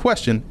out of the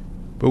question.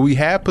 But we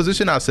have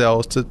positioned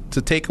ourselves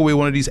to take away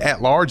one of these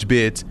at-large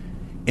bids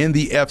in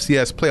the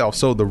FCS playoffs.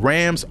 So the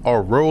Rams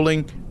are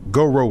rolling.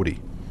 Go Rhodey.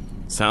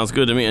 Sounds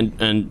good to me.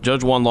 And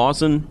Judge Juan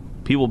Lawson,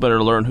 people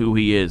better learn who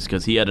he is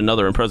because he had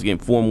another impressive game,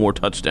 4 more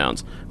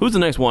touchdowns. Who's the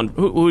next one?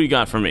 Who you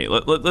got for me?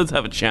 Let's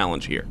have a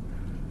challenge here.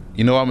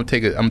 You know, I'm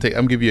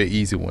gonna give you an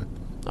easy one.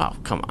 Oh,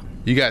 come on.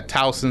 You got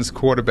Towson's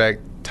quarterback,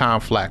 Tom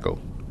Flacco.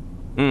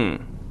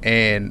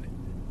 And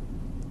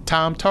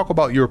Tom, talk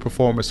about your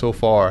performance so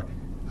far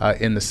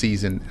in the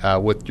season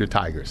with your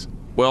Tigers.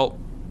 Well,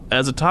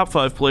 as a top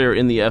 5 player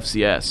in the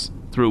FCS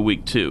through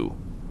week 2,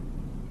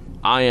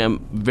 I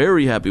am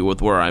very happy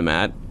with where I'm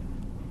at.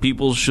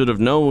 People should have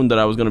known that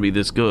I was going to be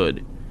this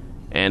good,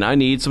 and I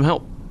need some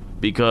help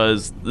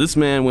because this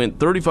man went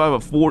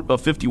 35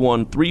 of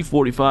 51,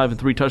 345, and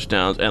 3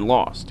 touchdowns and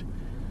lost.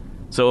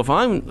 So if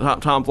I'm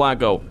Tom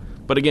Flacco,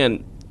 but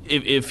again,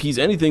 if he's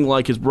anything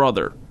like his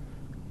brother,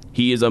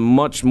 he is a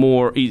much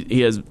more, he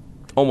has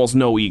almost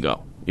no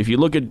ego. If you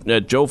look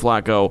at Joe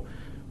Flacco,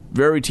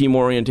 very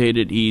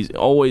team-orientated. He's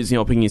always,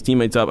 picking his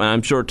teammates up, and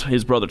I'm sure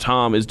his brother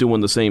Tom is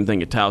doing the same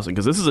thing at Towson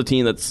because this is a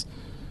team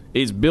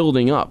is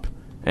building up,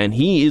 and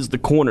he is the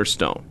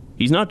cornerstone.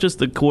 He's not just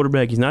the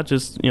quarterback. He's not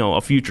just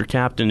a future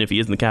captain if he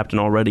isn't the captain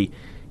already.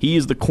 He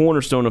is the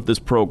cornerstone of this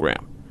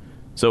program.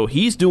 So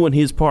he's doing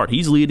his part.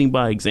 He's leading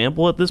by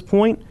example at this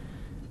point,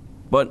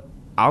 but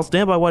I'll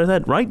stand by what I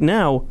said. Right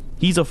now,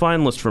 he's a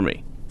finalist for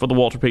me for the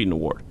Walter Payton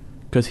Award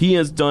because he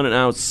has done an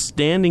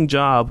outstanding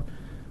job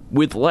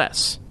with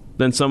less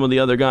than some of the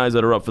other guys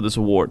that are up for this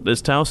award.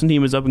 This Towson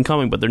team is up and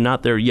coming, but they're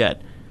not there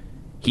yet.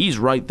 He's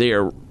right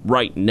there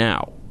right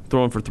now,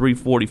 throwing for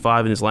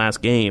 345 in his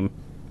last game.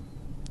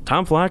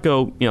 Tom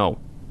Flacco,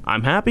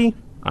 I'm happy.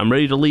 I'm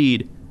ready to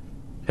lead.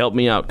 Help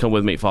me out. Come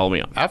with me. Follow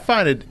me up. I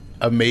find it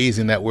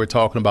amazing that we're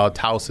talking about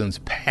Towson's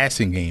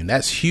passing game.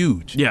 That's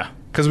huge. Yeah.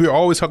 Because we're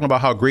always talking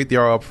about how great they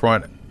are up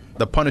front,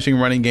 the punishing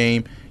running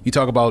game. You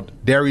talk about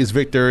Darius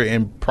Victor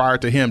and prior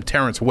to him,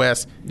 Terrence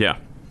West. Yeah.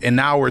 And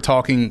now we're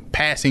talking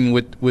passing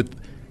with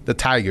the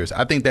Tigers.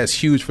 I think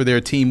that's huge for their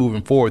team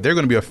moving forward. They're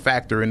going to be a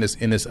factor in this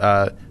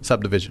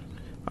subdivision.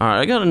 All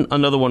right, I got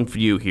another one for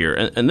you here.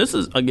 And this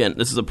is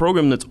a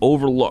program that's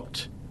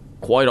overlooked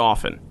quite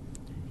often.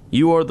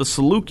 You are the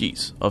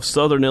Salukis of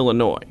Southern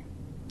Illinois.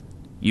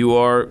 You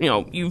are,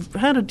 you've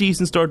had a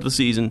decent start to the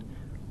season,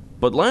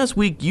 but last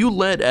week you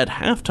led at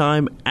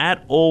halftime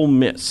at Ole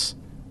Miss.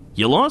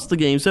 You lost the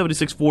game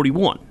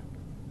 76-41.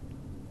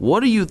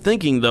 What are you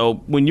thinking, though,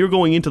 when you're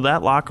going into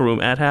that locker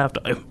room at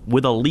halftime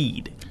with a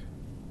lead?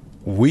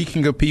 We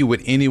can compete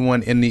with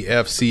anyone in the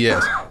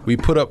FCS. We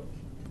put up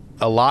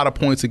a lot of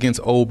points against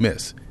Ole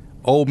Miss.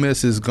 Ole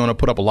Miss is going to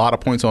put up a lot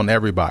of points on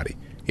everybody.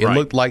 It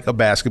looked like a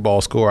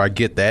basketball score. I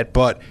get that.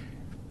 But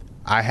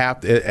I have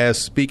to, as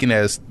speaking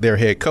as their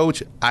head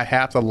coach, I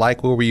have to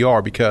like where we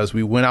are because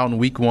we went out in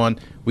week 1.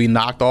 We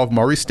knocked off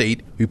Murray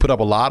State. We put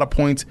up a lot of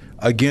points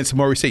against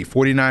Murray State,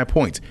 49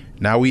 points.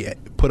 Now we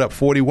put up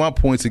 41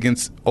 points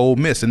against Ole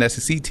Miss, an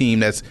SEC team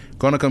that's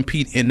going to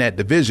compete in that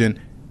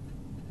division.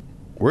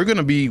 We're going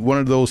to be one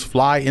of those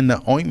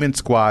fly-in-the-ointment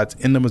squads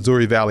in the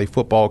Missouri Valley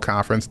Football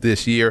Conference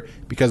this year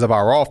because of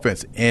our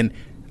offense. And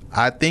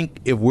I think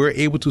if we're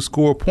able to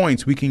score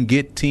points, we can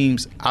get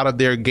teams out of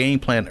their game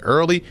plan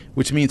early,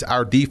 which means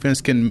our defense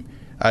can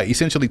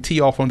essentially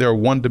tee off on their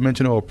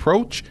one-dimensional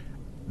approach.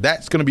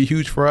 That's going to be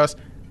huge for us.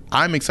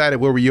 I'm excited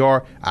where we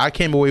are. I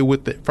came away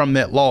from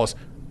that loss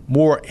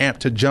more amped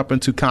to jump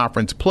into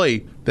conference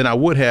play than I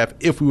would have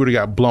if we would have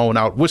got blown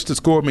out, which the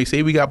score may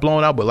say we got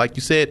blown out. But like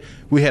you said,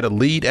 we had a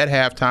lead at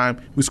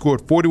halftime. We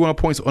scored 41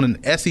 points on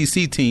an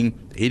SEC team,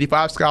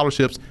 85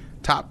 scholarships,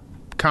 top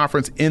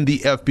conference in the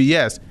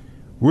FBS.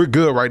 We're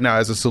good right now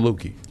as a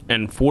Saluki.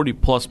 and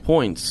 40-plus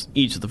points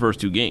each of the first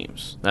 2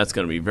 games. That's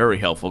going to be very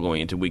helpful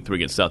going into Week 3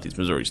 against Southeast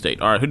Missouri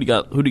State. All right, who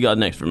do you got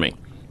next for me?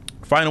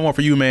 Final one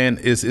for you, man,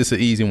 is it's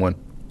an easy one.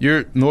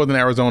 You're Northern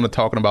Arizona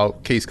talking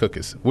about Case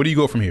Cookus. Where do you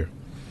go from here?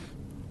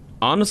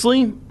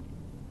 Honestly,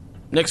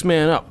 next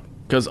man up.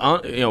 Because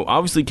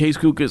obviously Case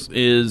Cookus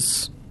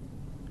is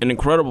an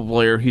incredible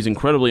player. He's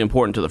incredibly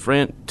important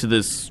to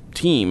this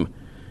team.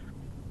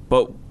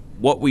 But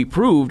what we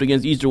proved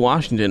against Eastern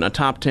Washington, a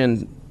top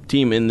 10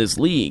 team in this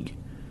league,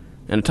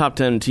 and a top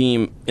 10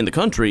 team in the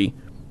country,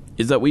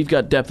 is that we've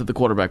got depth at the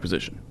quarterback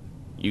position.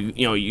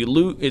 You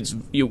lose.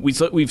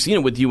 We've seen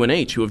it with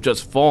UNH, who have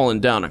just fallen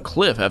down a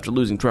cliff after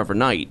losing Trevor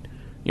Knight.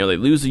 They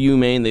lose to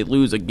UMaine. They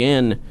lose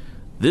again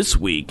this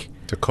week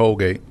to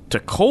Colgate. To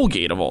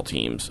Colgate of all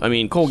teams. I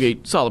mean,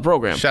 Colgate, solid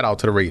program. Shout out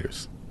to the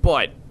Raiders.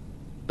 But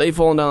they've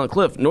fallen down a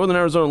cliff. Northern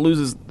Arizona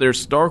loses their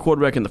star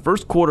quarterback in the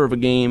first quarter of a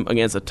game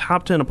against a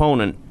top 10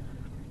 opponent,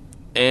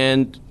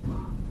 and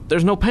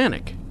there's no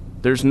panic.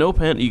 There's no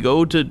panic. You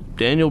go to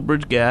Daniel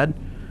Bridgegad,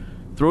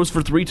 throws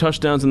for 3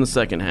 touchdowns in the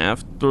second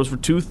half, throws for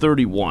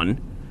 231.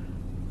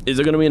 Is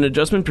there going to be an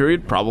adjustment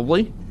period?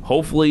 Probably.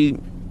 Hopefully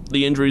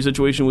the injury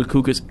situation with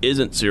Cookus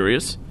isn't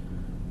serious.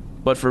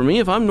 But for me,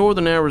 if I'm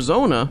Northern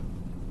Arizona,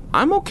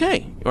 I'm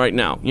okay right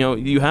now.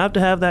 You have to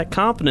have that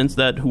confidence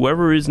that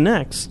whoever is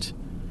next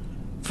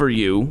for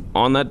you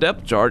on that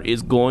depth chart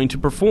is going to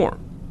perform.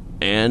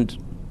 And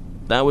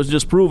that was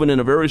just proven in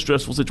a very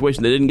stressful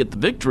situation. They didn't get the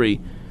victory.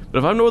 But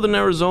if I'm Northern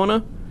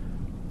Arizona,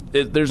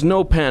 there's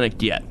no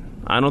panic yet.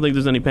 I don't think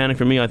there's any panic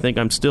for me. I think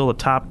I'm still a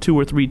top 2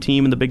 or 3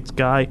 team in the Big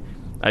Sky.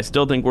 I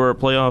still think we're a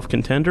playoff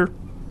contender.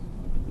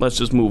 Let's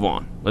just move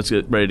on. Let's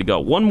get ready to go.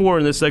 One more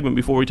in this segment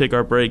before we take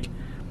our break.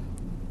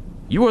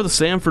 You are the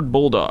Samford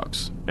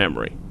Bulldogs,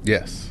 Emory.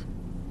 Yes.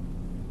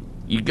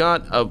 You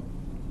got a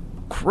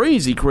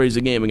crazy,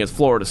 crazy game against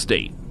Florida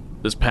State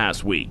this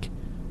past week.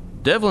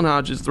 Devlin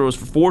Hodges throws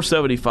for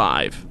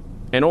 475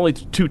 and only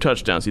 2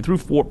 touchdowns. He threw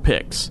 4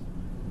 picks.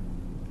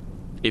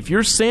 If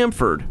you're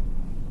Samford,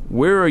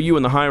 where are you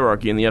in the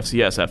hierarchy in the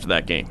FCS after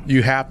that game?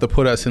 You have to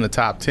put us in the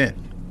top 10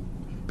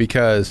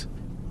 because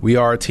we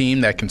are a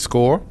team that can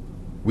score.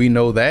 We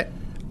know that.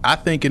 I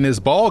think in this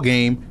ball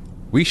game,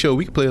 we showed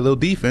we can play a little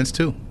defense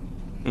too.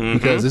 Mm-hmm.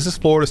 Because this is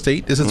Florida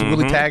State. This is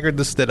Willie Taggart.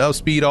 This is that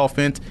up-speed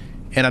offense.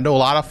 And I know a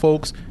lot of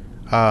folks,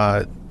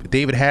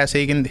 David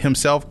Hashagen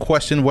himself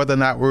questioned whether or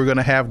not we're going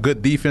to have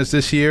good defense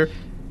this year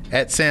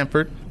at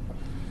Samford.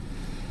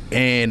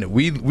 And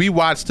we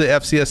watched the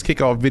FCS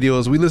kickoff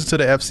videos. We listened to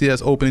the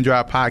FCS Opening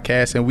Drive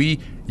podcast, and we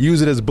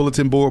use it as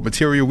bulletin board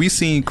material. We've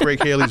seen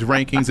Craig Haley's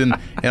rankings and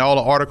all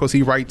the articles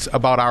he writes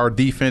about our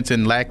defense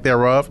and lack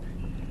thereof.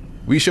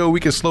 We show we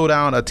can slow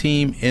down a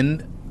team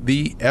in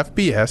the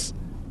FBS,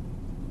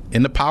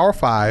 in the Power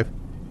 5,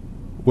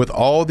 with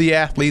all the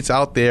athletes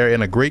out there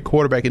and a great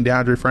quarterback in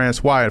DeAndre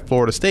Francois at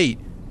Florida State.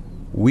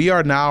 We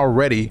are now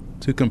ready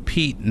to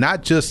compete,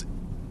 not just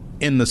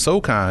in the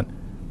SoCon,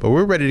 but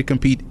we're ready to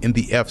compete in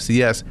the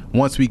FCS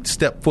once we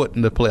step foot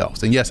in the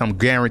playoffs. And yes, I'm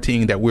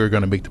guaranteeing that we're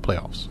going to make the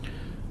playoffs.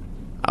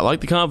 I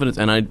like the confidence,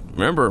 and I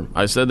remember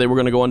I said they were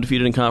going to go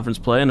undefeated in conference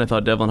play, and I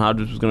thought Devlin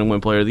Hodges was going to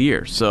win Player of the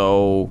Year.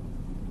 So,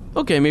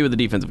 okay, maybe the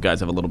defensive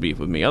guys have a little beef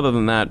with me. Other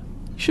than that,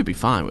 you should be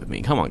fine with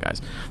me. Come on,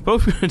 guys.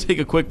 Folks, we're going to take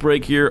a quick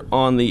break here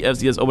on the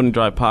FCS Opening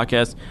Drive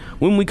podcast.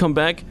 When we come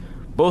back,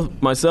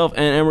 both myself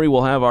and Emory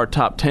will have our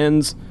top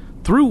 10s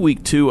through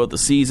Week 2 of the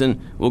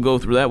season. We'll go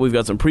through that. We've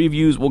got some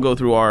previews. We'll go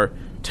through our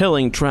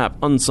Telling, Trap,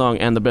 Unsung,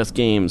 and the best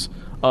games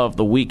of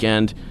the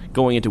weekend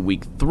going into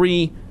Week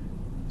 3.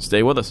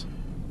 Stay with us.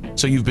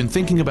 So you've been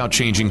thinking about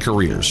changing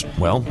careers.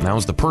 Well,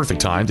 now's the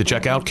perfect time to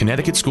check out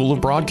Connecticut School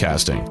of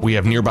Broadcasting. We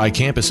have nearby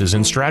campuses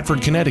in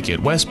Stratford, Connecticut,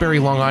 Westbury,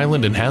 Long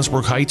Island, and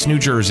Hasbrook Heights, New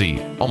Jersey.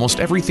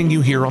 Almost everything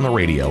you hear on the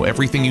radio,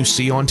 everything you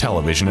see on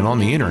television and on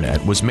the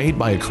internet was made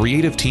by a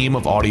creative team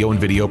of audio and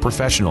video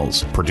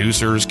professionals.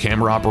 Producers,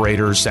 camera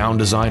operators, sound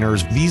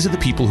designers, these are the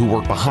people who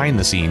work behind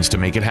the scenes to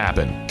make it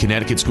happen.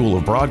 Connecticut School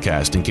of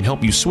Broadcasting can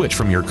help you switch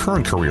from your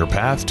current career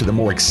path to the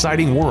more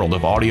exciting world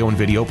of audio and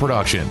video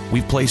production.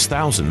 We've placed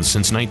thousands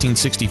since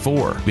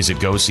 1964. Visit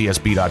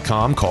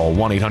GoCSB.com, call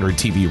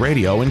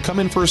 1-800-TV-RADIO, and come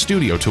in for a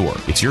studio tour.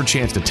 It's your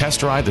chance to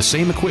test drive the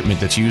same equipment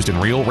that's used in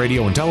real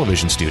radio and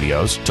television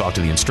studios, talk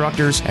to the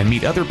instructors, and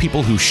meet other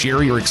people who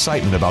share your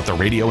excitement about the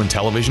radio and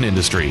television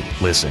industry.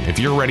 Listen, if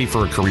you're ready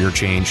for a career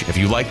change, if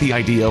you like the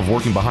idea of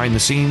working behind the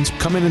scenes,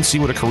 come in and see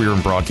what a career in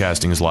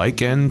broadcasting is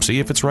like and see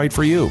if it's right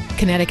for you.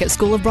 Connecticut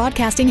School of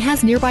Broadcasting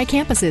has nearby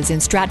campuses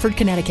in Stratford,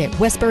 Connecticut,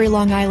 Westbury,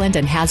 Long Island,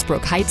 and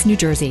Hasbrook Heights, New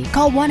Jersey.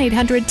 Call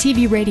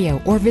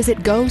 1-800-TV-RADIO or visit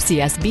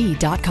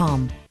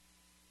GoCSB.com.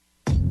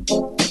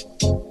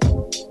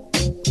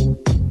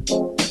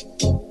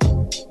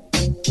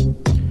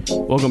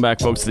 Welcome back,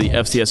 folks, to the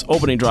FCS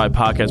Opening Drive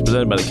podcast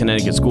presented by the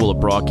Connecticut School of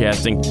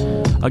Broadcasting.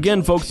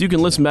 Again, folks, you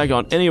can listen back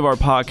on any of our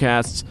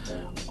podcasts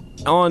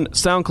on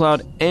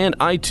SoundCloud and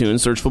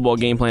iTunes. Search Football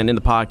Game Plan in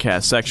the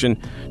podcast section.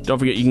 Don't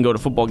forget, you can go to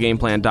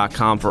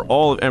footballgameplan.com for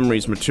all of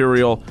Emory's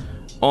material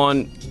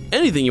on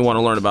anything you want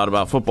to learn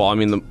about football. I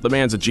mean, the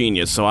man's a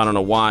genius, so I don't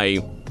know why.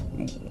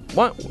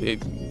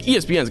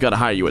 ESPN's got to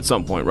hire you at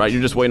some point, right?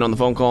 You're just waiting on the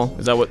phone call.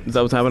 Is that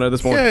what's happening at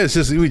this point? Yeah, it's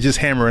just we just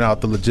hammering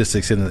out the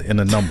logistics in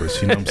the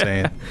numbers. You know what I'm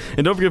saying?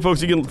 And don't forget,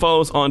 folks, you can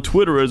follow us on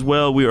Twitter as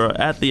well. We are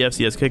at the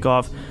FCS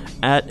Kickoff,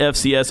 at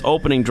FCS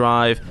Opening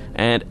Drive,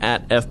 and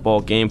at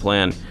FBall Game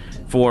Plan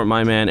for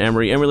my man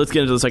Emery. Emery, let's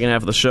get into the second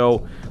half of the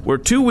show. We're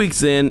 2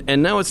 weeks in,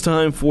 and now it's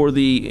time for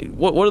the,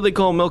 what do they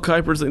call Mel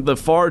Kiper's, the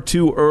far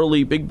too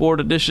early big board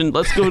edition.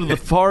 Let's go to the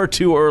far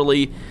too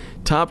early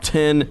top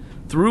 10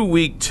 through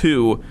week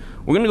 2.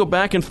 We're going to go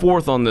back and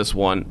forth on this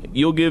one.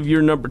 You'll give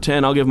your number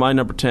 10, I'll give my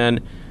number 10,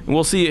 and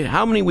we'll see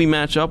how many we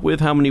match up with,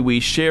 how many we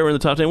share in the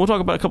top 10. We'll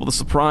talk about a couple of the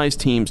surprise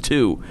teams,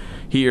 too,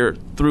 here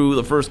through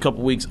the first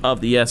couple weeks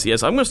of the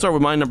SES. I'm going to start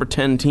with my number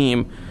 10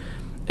 team,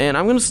 and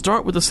I'm going to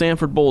start with the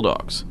Samford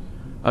Bulldogs.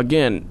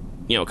 Again,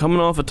 coming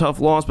off a tough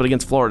loss, but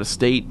against Florida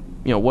State,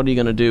 what are you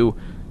going to do?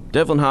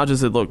 Devlin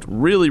Hodges had looked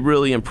really,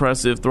 really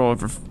impressive throwing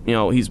for,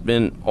 he's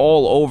been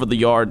all over the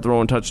yard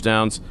throwing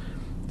touchdowns.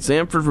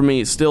 Samford, for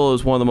me, still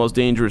is one of the most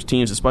dangerous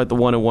teams. Despite the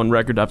 1-1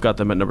 record, I've got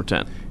them at number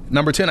 10.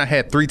 Number 10, I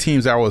had 3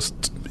 teams I was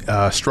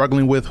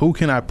struggling with. Who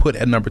can I put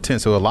at number 10?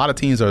 So a lot of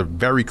teams are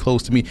very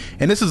close to me.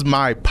 And this is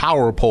my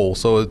power poll,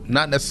 so it's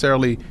not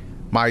necessarily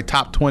my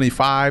top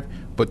 25,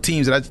 but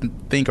teams that I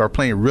think are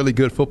playing really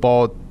good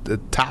football. The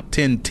top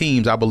 10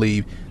 teams, I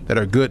believe, that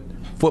are good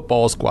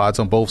football squads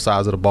on both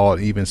sides of the ball,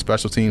 even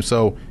special teams.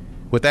 So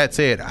with that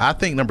said, I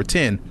think number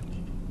 10,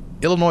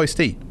 Illinois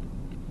State.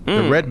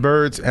 The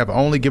Redbirds have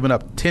only given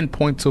up 10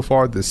 points so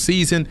far this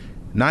season.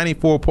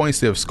 94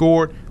 points they have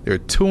scored. They're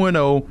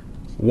 2-0.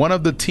 One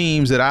of the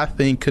teams that I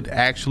think could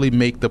actually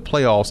make the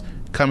playoffs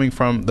coming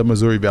from the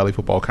Missouri Valley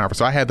Football Conference.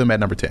 So I have them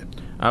at number 10.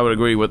 I would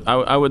agree with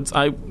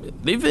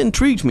they've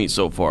intrigued me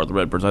so far, the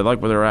Redbirds. I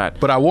like where they're at.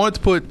 But I wanted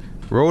to put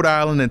Rhode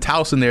Island and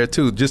Towson there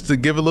too, just to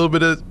give a little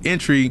bit of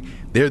intrigue.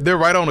 They're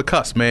right on the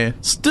cusp,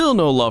 man. Still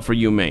no love for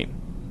UMaine.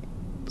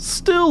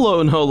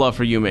 Still no love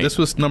for UMaine. This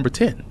was number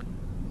 10.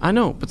 I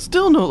know, but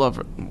still no love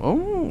for...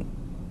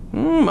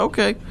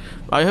 okay.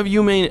 I have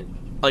UMaine...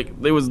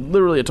 there was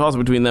literally a toss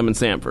between them and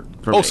Samford.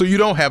 Oh, so you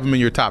don't have them in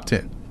your top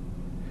 10?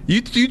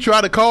 You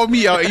try to call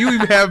me out, and you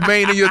even have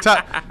Maine in your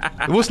top...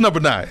 What's number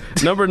 9?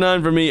 Number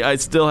 9 for me, I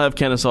still have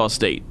Kennesaw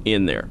State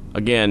in there.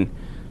 Again,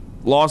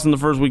 lost in the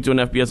first week to an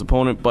FBS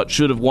opponent, but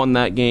should have won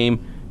that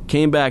game.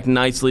 Came back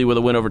nicely with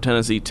a win over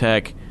Tennessee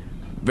Tech.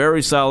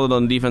 Very solid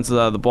on the defensive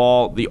side of the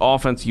ball. The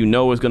offense,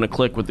 is going to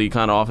click with the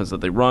kind of offense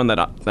that they run,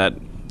 that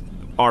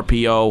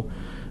RPO.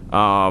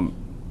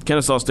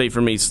 Kennesaw State,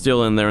 for me,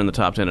 still in there in the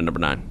top 10 at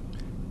number 9.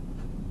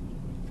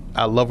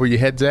 I love where your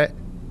head's at,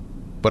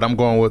 but I'm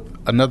going with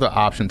another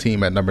option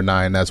team at number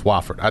 9, that's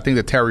Wofford. I think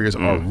the Terriers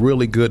are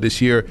really good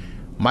this year.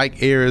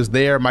 Mike Eyre is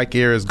there. Mike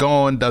Eyre is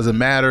gone. Doesn't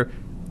matter.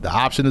 The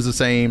option is the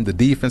same. The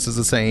defense is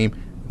the same.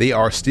 They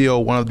are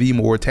still one of the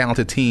more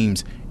talented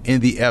teams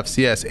in the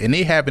FCS, and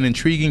they have an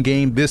intriguing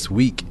game this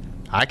week.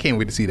 I can't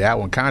wait to see that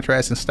one.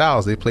 Contrasting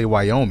styles. They play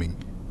Wyoming.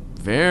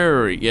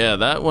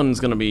 That one's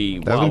going to be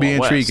That's going to be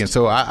intriguing. West.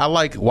 So I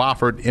like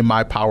Wofford in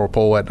my power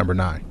poll at number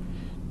 9.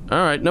 All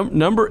right,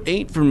 number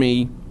 8 for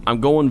me, I'm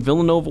going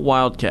Villanova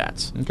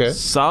Wildcats. Okay.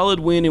 Solid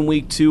win in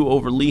week 2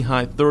 over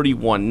Lehigh,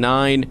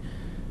 31-9.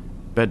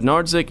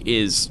 Bednarczyk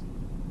is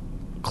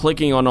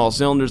clicking on all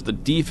cylinders. The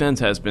defense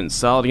has been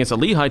solid against a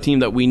Lehigh team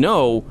that we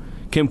know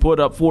can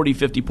put up 40,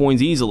 50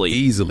 points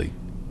easily.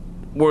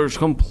 Were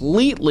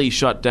completely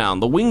shut down.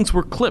 The wings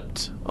were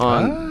clipped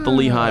on the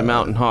Lehigh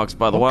Mountain Hawks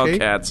by the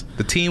Wildcats.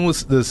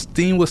 The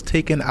steam was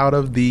taken out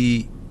of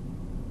the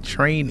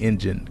train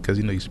engine because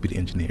it used to be the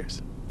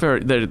engineers.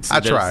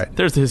 I tried.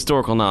 There's the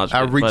historical knowledge.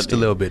 I reached a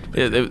little bit.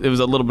 It was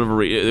a little bit of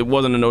it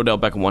wasn't an Odell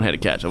Beckham one-handed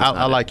catch.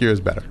 I like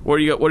yours better. What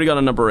do you got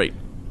on number 8?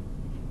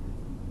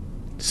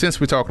 Since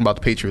we're talking about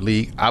the Patriot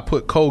League, I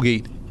put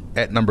Colgate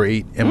at number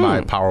 8 in my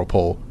power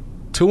poll.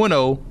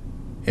 2-0,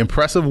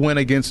 impressive win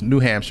against New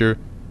Hampshire.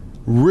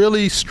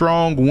 Really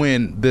strong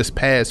win this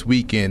past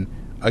weekend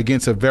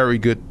against a very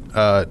good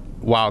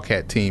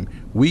Wildcat team.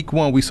 Week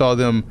 1, we saw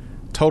them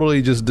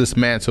totally just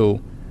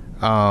dismantle.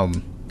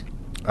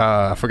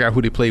 I forgot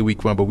who they played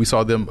week 1, but we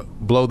saw them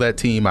blow that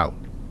team out,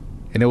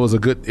 and it was a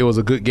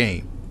good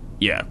game.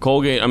 Yeah,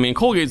 Colgate. I mean,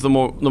 Colgate's the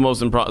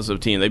most impressive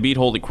team. They beat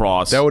Holy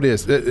Cross. That what it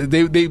is.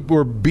 They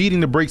were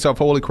beating the brakes off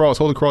Holy Cross.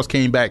 Holy Cross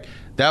came back.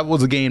 That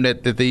was a game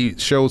that they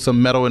showed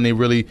some mettle and they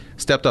really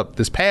stepped up.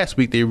 This past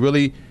week, they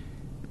really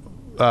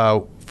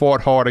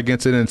fought hard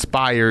against an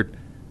inspired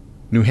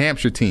New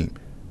Hampshire team.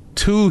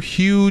 2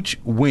 huge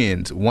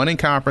wins, one in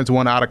conference,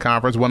 one out of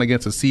conference, one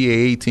against a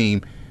CAA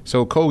team.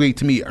 So Colgate,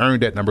 to me,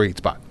 earned that number 8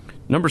 spot.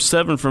 Number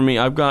 7 for me,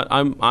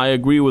 I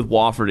agree with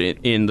Wofford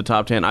in the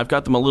top 10. I've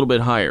got them a little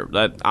bit higher.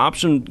 That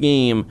option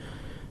game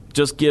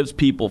just gives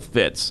people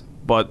fits.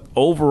 But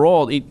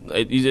overall,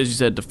 as you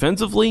said,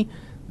 defensively,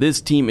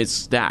 this team is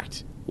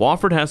stacked.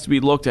 Wofford has to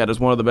be looked at as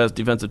one of the best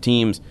defensive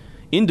teams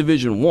in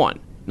Division I,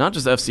 not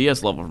just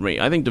FCS level for me.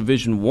 I think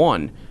Division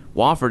I,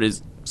 Wofford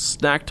is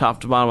stacked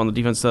top to bottom on the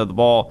defense side of the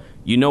ball.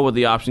 You know what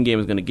the option game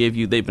is going to give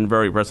you. They've been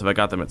very impressive. I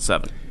got them at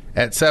 7.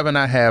 At 7,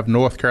 I have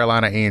North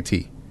Carolina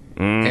A&T.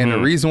 And the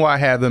reason why I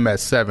have them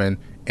at 7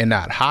 and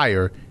not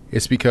higher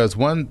It's because,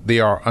 one, they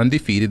are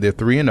undefeated. They're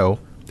 3-0.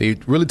 They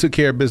really took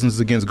care of business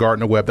against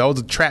Gardner-Webb. That was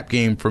a trap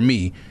game for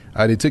me.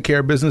 They took care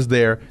of business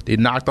there. They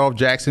knocked off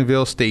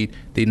Jacksonville State.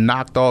 They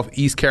knocked off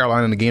East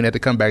Carolina in the game that had to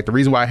come back. The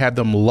reason why I have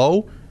them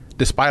low,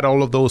 despite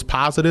all of those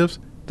positives,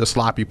 the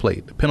sloppy play,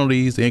 the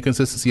penalties, the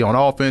inconsistency on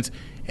offense,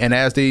 and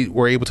as they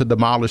were able to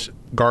demolish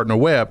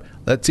Gardner-Webb,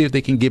 let's see if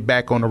they can get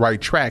back on the right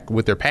track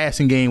with their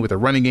passing game, with their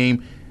running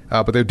game.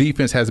 But their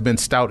defense has been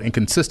stout and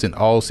consistent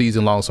all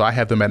season long, so I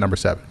have them at number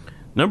 7.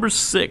 Number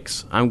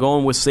 6, I'm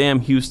going with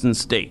Sam Houston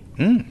State.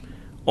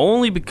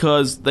 Only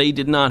because they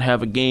did not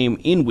have a game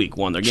in Week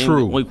 1. Their game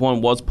in Week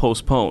 1 was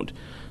postponed.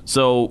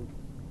 So,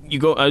 you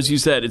go, as you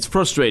said, it's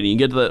frustrating. You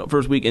get to the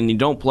first week and you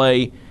don't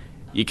play.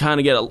 You kind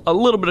of get a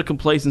little bit of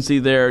complacency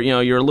there. You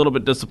know, you're a little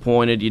bit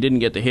disappointed. You didn't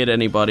get to hit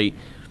anybody.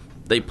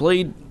 They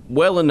played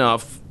well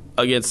enough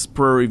against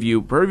Prairie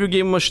View. Prairie View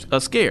gave them a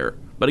scare.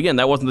 But again,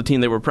 that wasn't the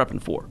team they were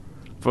prepping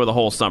for the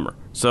whole summer.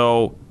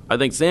 So I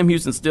think Sam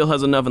Houston still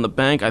has enough in the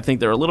bank. I think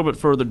they're a little bit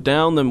further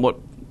down than what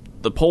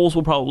the polls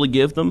will probably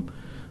give them.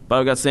 But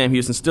I've got Sam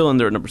Houston still in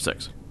there at number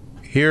 6.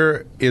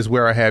 Here is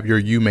where I have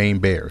your UMaine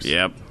Bears.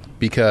 Yep.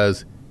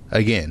 Because,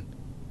 again,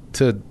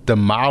 to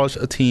demolish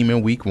a team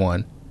in Week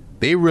 1,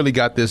 they really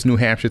got this New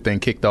Hampshire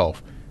thing kicked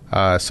off.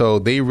 So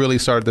they really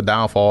started the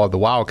downfall of the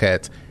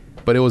Wildcats.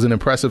 But it was an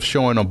impressive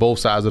showing on both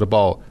sides of the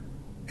ball.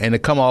 And to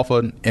come off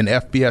an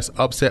FBS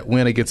upset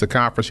win against a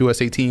Conference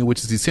USA team,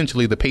 which is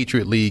essentially the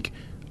Patriot League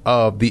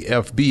of the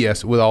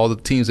FBS, with all the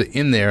teams that are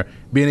in there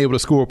being able to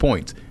score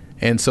points.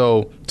 And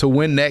so to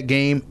win that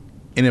game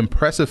in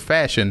impressive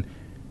fashion,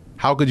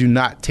 how could you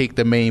not take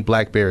the Maine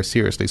Black Bears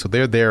seriously? So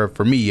they're there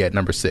for me at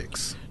number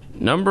 6.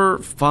 Number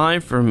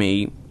 5 for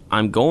me,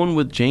 I'm going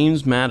with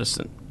James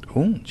Madison.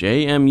 Ooh.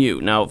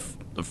 JMU. Now,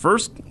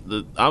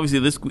 obviously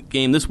this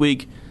game this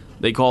week,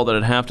 they called it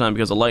at halftime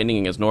because of lightning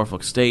against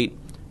Norfolk State.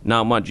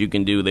 Not much you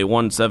can do. They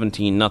won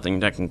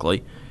 17-0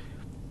 technically.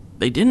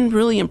 They didn't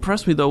really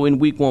impress me, though, in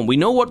Week 1. We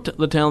know what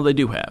the talent they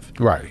do have.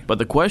 Right. But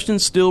the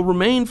questions still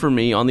remain for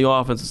me on the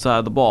offensive side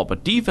of the ball.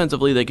 But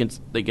defensively, they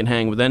can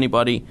hang with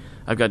anybody.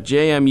 I've got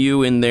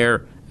JMU in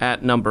there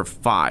at number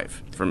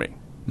 5 for me.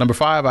 Number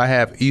 5, I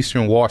have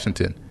Eastern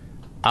Washington.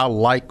 I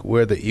like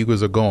where the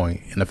Eagles are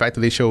going. And the fact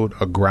that they showed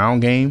a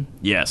ground game.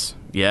 Yes.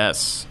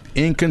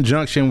 In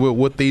conjunction with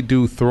what they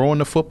do throwing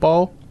the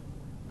football,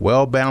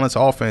 well-balanced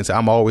offense,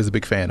 I'm always a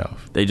big fan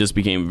of. They just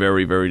became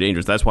very, very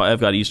dangerous. That's why I've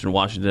got Eastern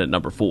Washington at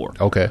number 4.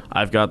 Okay.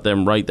 I've got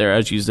them right there.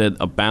 As you said,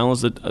 a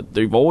balance.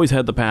 They've always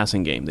had the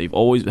passing game. They've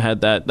always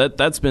had that.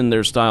 That's been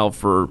their style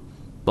for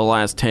the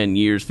last 10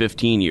 years,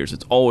 15 years.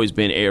 It's always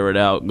been air it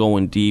out,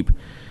 going deep.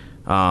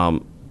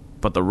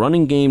 But the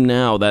running game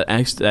now, that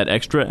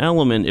extra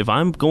element, if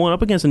I'm going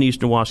up against an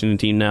Eastern Washington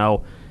team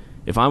now,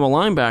 if I'm a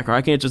linebacker,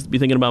 I can't just be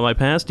thinking about my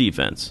pass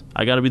defense.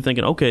 I got to be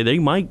thinking, okay, they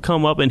might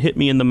come up and hit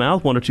me in the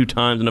mouth 1 or 2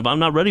 times, and if I'm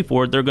not ready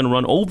for it, they're going to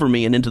run over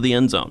me and into the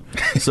end zone.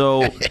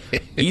 So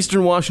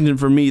Eastern Washington,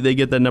 for me, they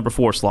get that number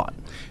 4 slot.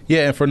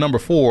 Yeah, and for number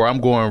 4,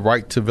 I'm going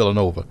right to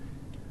Villanova.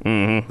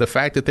 Mm-hmm. The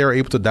fact that they're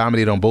able to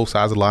dominate on both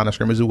sides of the line of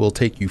scrimmage will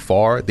take you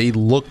far. They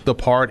looked the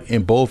part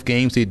in both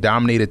games. They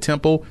dominated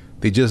Temple.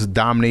 They just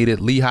dominated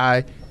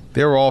Lehigh.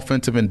 Their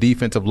offensive and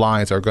defensive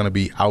lines are going to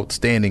be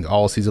outstanding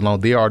all season long.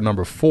 They are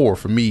number 4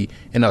 for me,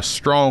 and a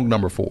strong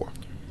number 4.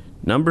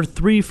 Number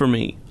 3 for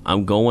me,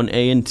 I'm going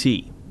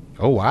A&T.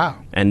 Oh, wow.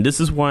 And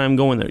this is why I'm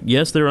going there.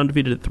 Yes, they're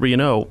undefeated at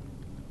 3-0.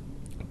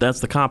 That's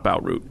the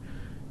cop-out route.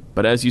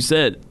 But as you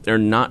said, they're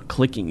not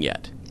clicking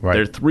yet. Right.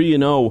 They're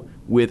 3-0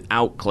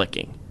 without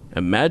clicking.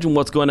 Imagine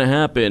what's going to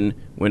happen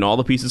when all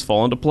the pieces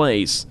fall into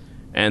place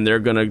and they're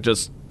going to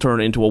just turn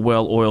into a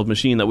well-oiled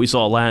machine that we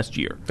saw last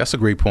year. That's a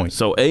great point.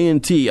 So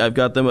A&T, I've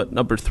got them at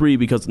number 3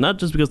 because not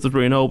just because they're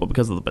 3-0, but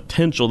because of the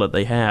potential that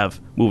they have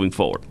moving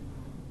forward.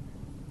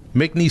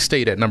 McNeese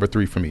State at number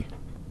 3 for me.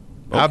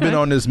 Okay.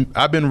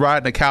 I've been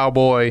riding a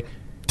Cowboy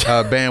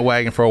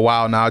bandwagon for a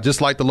while now, just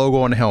like the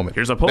logo on the helmet.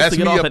 You're supposed to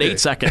get off at 8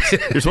 seconds.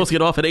 You're supposed to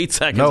get off at 8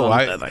 seconds. No,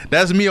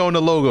 that's me on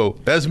the logo.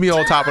 That's me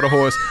on top of the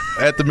horse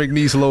at the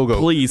McNeese logo.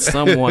 Please,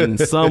 someone,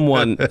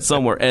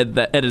 somewhere,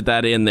 edit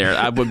that in there.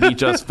 That would be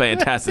just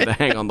fantastic to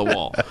hang on the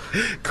wall.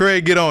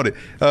 Craig, get on it.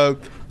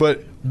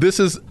 But this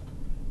is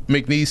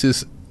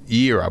McNeese's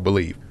year, I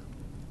believe.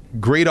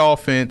 Great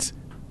offense.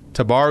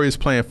 Tabari is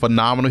playing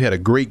phenomenal. He had a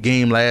great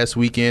game last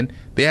weekend.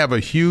 They have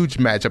a huge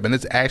matchup, and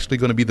it's actually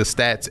going to be the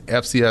Stats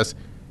FCS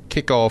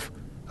kickoff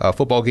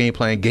football game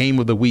plan game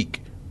of the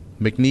week,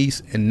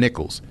 McNeese and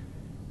Nichols.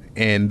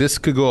 And this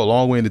could go a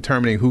long way in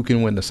determining who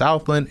can win the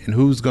Southland and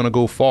who's going to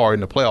go far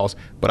in the playoffs.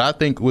 But I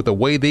think with the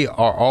way they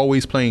are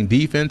always playing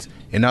defense,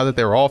 and now that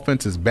their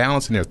offense is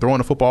balanced and they're throwing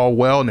the football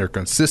well and they're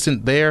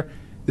consistent there,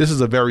 this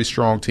is a very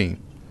strong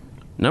team.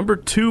 Number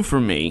 2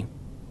 for me,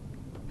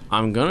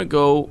 I'm going to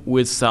go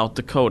with South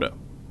Dakota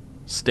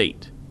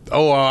State.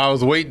 Oh, I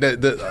was waiting.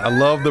 I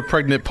love the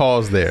pregnant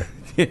pause there.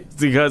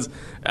 Because,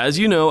 as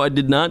you know, I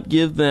did not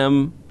give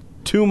them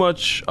too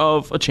much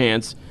of a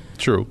chance.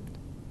 True.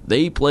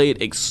 They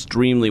played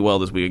extremely well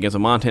this week against a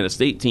Montana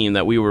State team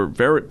that we were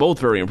both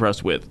very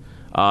impressed with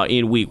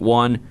in Week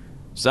 1.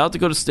 South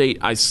Dakota State,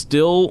 I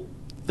still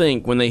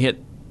think when they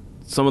hit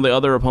some of the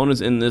other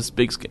opponents in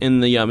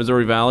the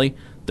Missouri Valley,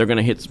 they're going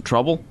to hit some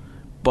trouble.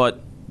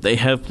 But they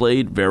have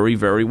played very,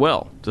 very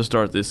well to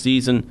start this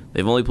season.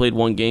 They've only played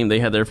one game. They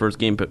had their first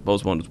game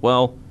postponed as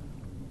well.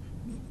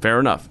 Fair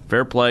enough.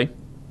 Fair play.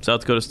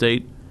 South Dakota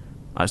State.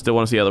 I still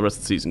want to see how the rest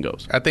of the season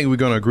goes. I think we're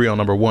going to agree on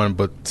number one,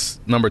 but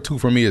number two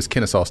for me is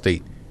Kennesaw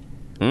State.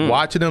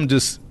 Watching them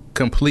just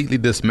completely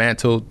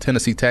dismantle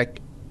Tennessee Tech,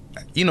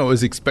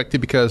 is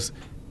expected because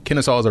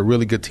Kennesaw is a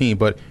really good team,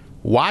 but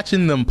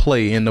watching them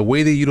play and the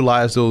way they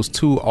utilize those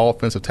two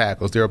offensive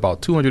tackles, they're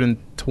about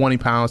 220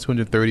 pounds,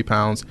 230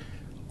 pounds,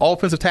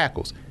 offensive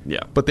tackles. Yeah.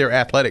 But they're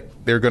athletic.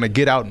 They're going to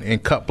get out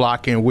and cut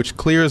blocking, which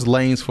clears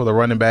lanes for the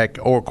running back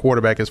or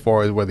quarterback as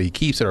far as whether he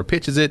keeps it or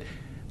pitches it.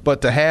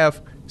 But to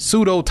have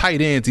pseudo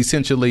tight ends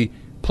essentially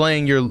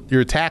playing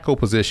your tackle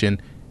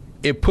position,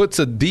 it puts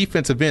a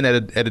defensive end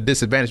at a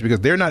disadvantage because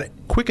they're not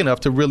quick enough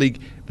to really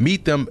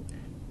meet them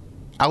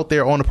out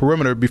there on the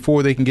perimeter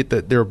before they can get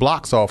their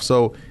blocks off.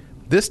 So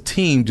this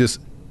team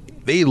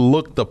they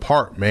look the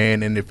part,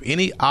 man. And if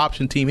any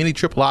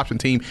triple option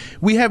team,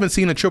 we haven't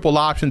seen a triple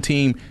option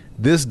team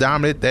this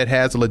dominant that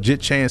has a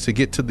legit chance to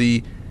get to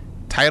the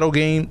title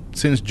game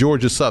since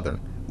Georgia Southern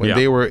when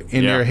they were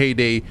in their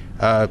heyday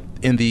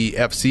in the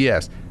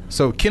FCS.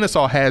 So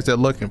Kennesaw has that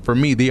look, and for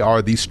me, they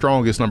are the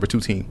strongest number 2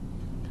 team.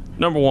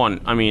 Number one,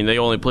 they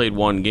only played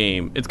one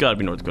game. It's got to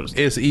be North Dakota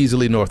State. It's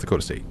easily North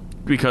Dakota State.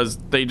 Because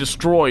they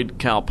destroyed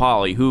Cal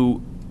Poly,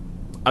 who,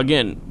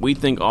 again, we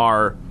think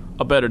are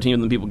a better team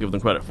than people give them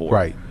credit for.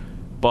 Right.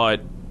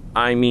 But,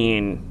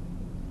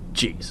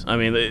 geez.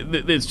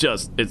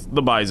 It's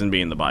the Bison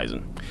being the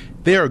Bison.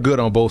 They are good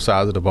on both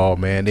sides of the ball,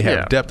 man. They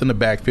have depth in the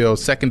backfield.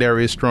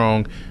 Secondary is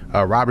strong.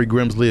 Robbie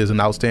Grimsley is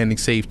an outstanding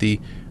safety.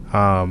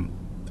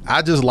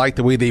 I just like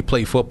the way they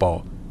play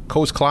football.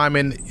 Coach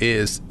Kleiman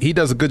he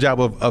does a good job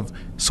of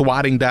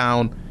swatting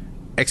down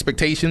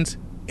expectations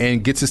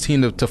and gets his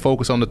team to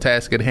focus on the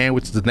task at hand,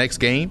 which is the next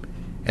game.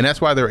 And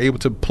that's why they're able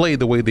to play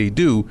the way they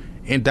do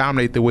and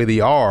dominate the way they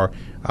are,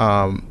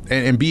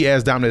 and be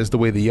as dominant as the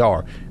way they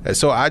are.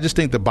 So I just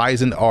think the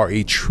Bison are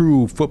a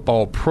true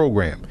football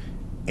program.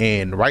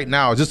 And right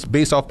now, just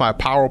based off my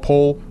power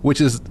poll, which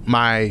is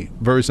my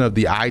version of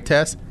the eye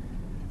test,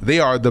 they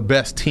are the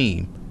best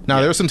team. Now,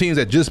 there are some teams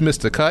that just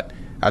missed the cut.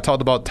 I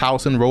talked about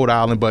Towson, Rhode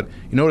Island, but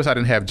you notice I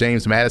didn't have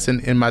James Madison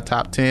in my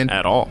top 10.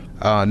 At all.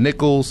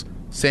 Nichols,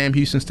 Sam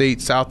Houston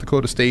State, South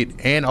Dakota State,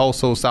 and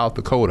also South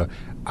Dakota.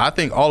 I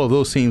think all of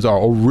those teams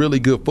are really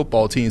good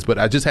football teams, but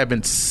I just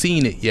haven't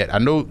seen it yet. I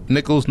know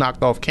Nichols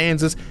knocked off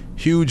Kansas,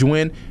 huge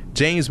win.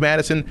 James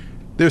Madison,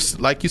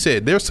 like you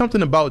said, there's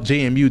something about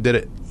JMU that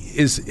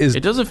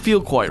it doesn't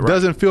feel quite right.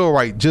 Doesn't feel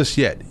right just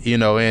yet,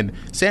 and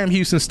Sam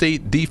Houston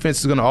State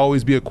defense is going to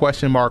always be a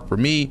question mark for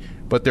me,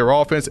 but their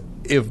offense,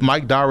 if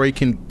Mike Dare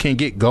can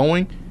get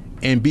going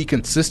and be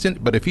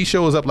consistent, but if he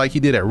shows up like he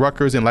did at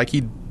Rutgers and like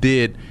he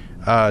did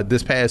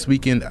this past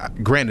weekend,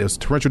 granted, it was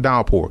torrential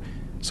downpour,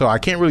 so I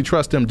can't really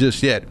trust them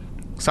just yet.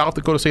 South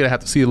Dakota State, I have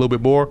to see a little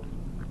bit more.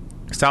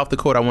 South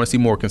Dakota, I want to see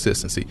more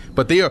consistency.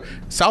 But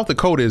South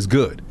Dakota is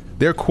good.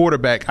 Their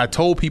quarterback, I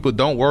told people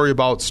don't worry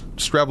about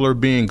Streveler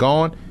being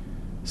gone.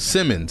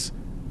 Simmons,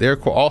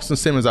 Austin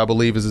Simmons, I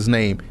believe is his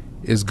name,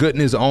 is good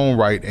in his own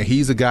right, and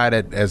he's a guy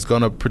that is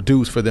going to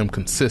produce for them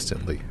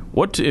consistently.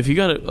 What if you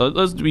got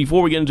let's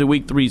before we get into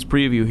Week 3's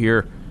preview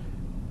here?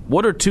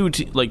 What are two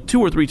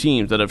or three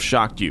teams that have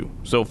shocked you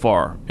so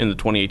far in the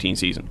 2018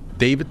 season?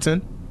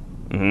 Davidson.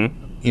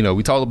 Mm-hmm.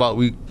 We talked about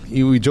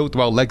we joked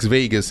about Lex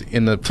Vegas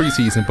in the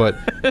preseason,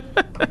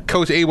 but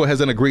Coach Abel has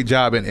done a great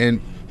job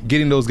in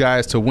getting those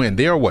guys to win.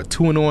 They are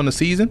 2-0 in the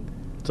season.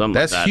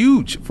 That's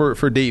huge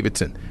for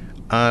Davidson.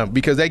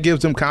 Because that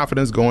gives them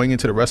confidence going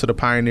into the rest of the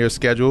Pioneer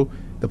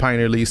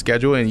League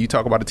schedule. And you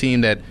talk about a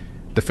team that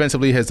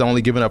defensively has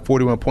only given up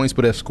 41 points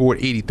but has scored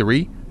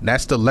 83.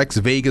 That's the Lex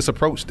Vegas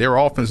approach. Their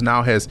offense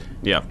now has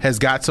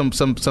got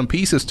some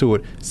pieces to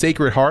it.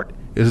 Sacred Heart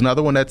is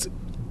another one that's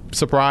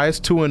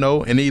surprised,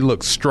 2-0, and they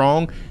look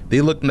strong. They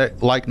look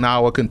like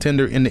now a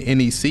contender in the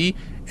NEC.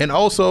 And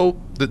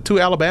also the two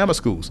Alabama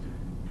schools.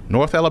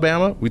 North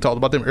Alabama, we talked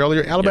about them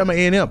earlier. Alabama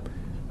A&M.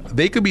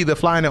 They could be the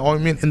flying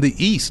ointment in the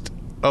East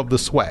of the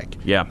SWAC.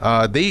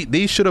 Yeah.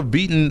 They should have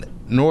beaten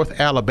North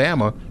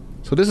Alabama.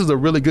 So this is a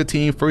really good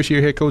team.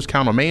 First-year head coach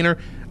Connor Maynard.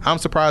 I'm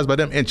surprised by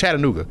them. And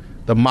Chattanooga,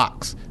 the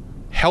Mocs,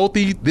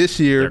 healthy this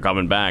year. They're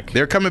coming back.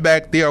 They are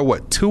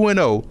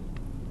 2-0,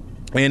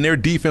 and their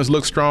defense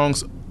looks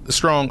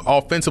strong.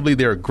 Offensively,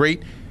 they're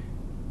great.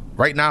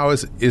 Right now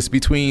is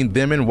between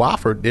them and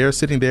Wofford. They're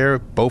sitting there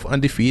both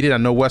undefeated. I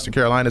know Western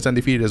Carolina is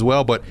undefeated as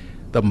well, but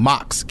the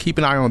Mocs, keep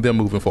an eye on them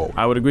moving forward.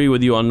 I would agree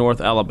with you on North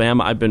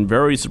Alabama. I've been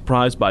very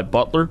surprised by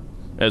Butler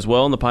as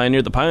well in the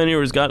Pioneer. The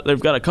Pioneer they've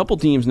got a couple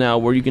teams now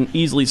where you can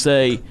easily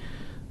say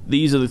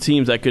these are the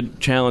teams that could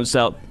challenge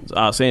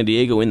San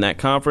Diego in that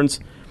conference.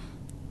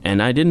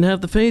 And I didn't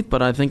have the faith,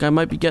 but I think I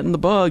might be getting the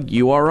bug.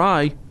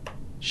 URI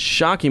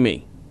shocking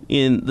me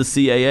in the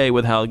CAA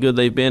with how good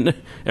they've been.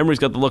 Emery's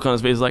got the look on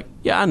his face like,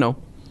 yeah, I know.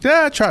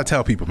 Yeah, I try to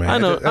tell people,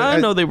 man. I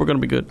know they were going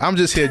to be good. I'm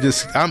just here.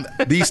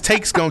 These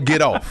takes gonna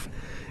get off.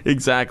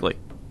 Exactly.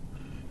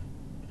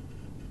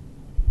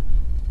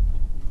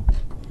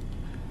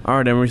 All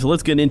right, Emery, so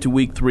let's get into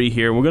Week 3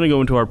 here. We're going to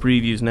go into our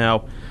previews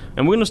now,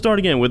 and we're going to start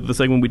again with the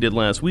segment we did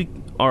last week,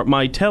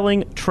 my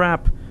telling,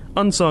 trap,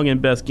 unsung, and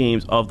best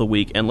games of the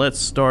week. And let's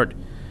start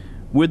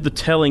with the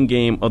telling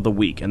game of the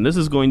week. And this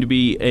is going to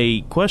be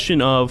a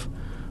question of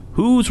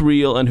who's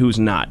real and who's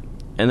not.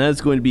 And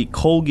that's going to be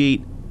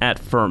Colgate at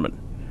Furman.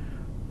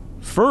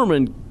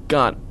 Furman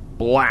got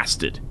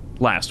blasted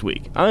last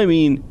week. I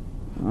mean,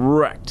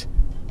 wrecked.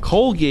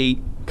 Colgate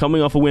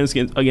coming off a win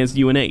against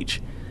UNH.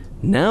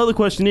 Now the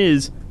question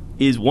is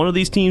one of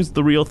these teams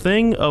the real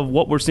thing of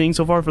what we're seeing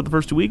so far for the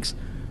first 2 weeks?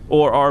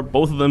 Or are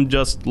both of them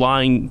just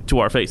lying to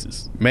our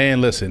faces?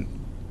 Man, listen,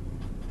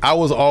 I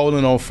was all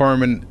in on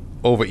Furman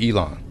over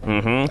Elon.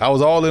 Mm-hmm. I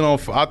was all in on.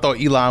 I thought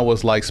Elon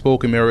was like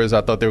smoke and mirrors.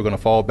 I thought they were going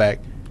to fall back.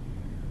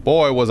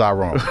 Boy, was I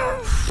wrong.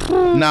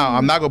 Now,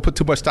 I'm not going to put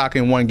too much stock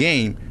in one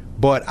game,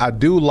 but I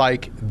do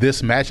like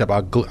this matchup.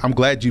 I'm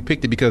glad you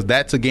picked it because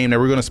that's a game that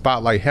we're going to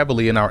spotlight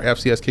heavily in our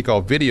FCS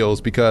kickoff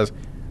videos because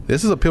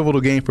this is a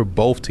pivotal game for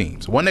both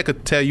teams. One that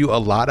could tell you a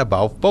lot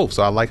about both.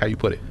 So I like how you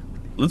put it.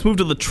 Let's move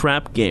to the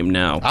trap game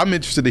now. I'm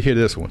interested to hear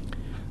this one.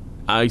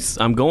 I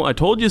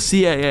told you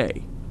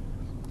CAA.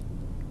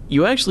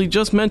 You actually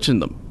just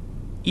mentioned them.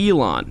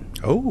 Elon.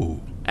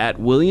 Oh. At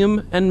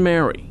William and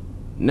Mary.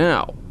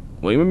 Now,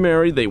 William and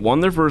Mary, they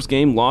won their first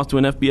game, lost to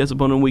an FBS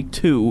opponent in Week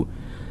 2.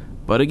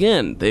 But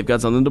again, they've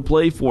got something to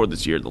play for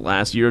this year, the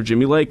last year of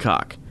Jimmy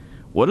Laycock.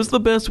 What is the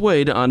best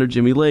way to honor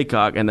Jimmy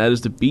Laycock? And that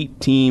is to beat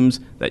teams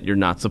that you're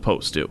not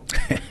supposed to.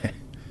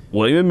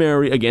 William and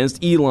Mary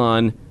against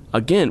Elon.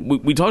 Again,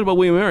 we talked about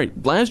William and Mary.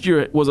 Last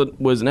year was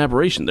an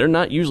aberration. They're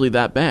not usually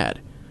that bad.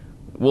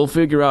 We'll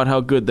figure out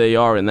how good they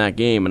are in that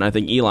game, and I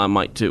think Elon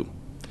might too.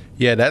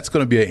 Yeah, that's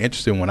going to be an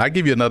interesting one. I'll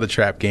give you another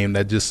trap game that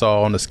I just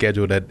saw on the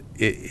schedule that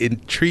it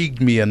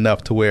intrigued me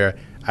enough to where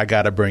I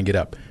got to bring it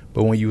up.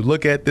 But when you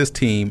look at this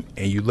team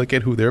and you look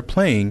at who they're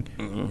playing,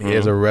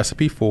 there's a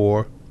recipe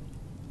for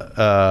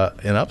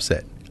an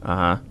upset.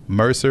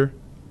 Mercer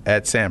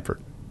at Samford.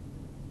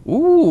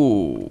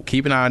 Ooh.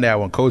 Keep an eye on that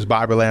one. Coach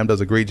Bobby Lamb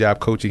does a great job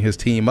coaching his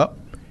team up.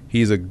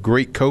 He's a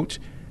great coach.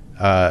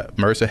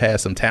 Mercer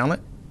has some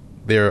talent.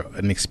 They're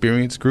an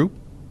experienced group.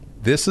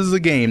 This is a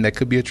game that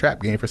could be a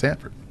trap game for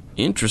Samford.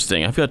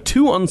 Interesting. I've got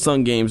two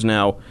unsung games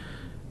now.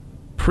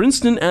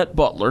 Princeton at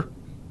Butler.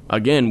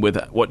 Again, with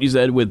what you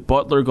said, with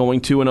Butler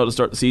going 2-0 to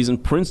start the season.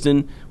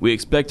 Princeton, we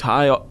expect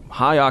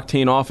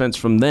high-octane offense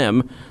from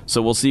them,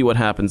 so we'll see what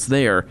happens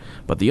there.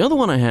 But the other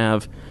one I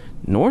have,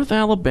 North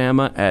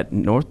Alabama at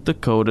North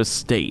Dakota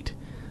State.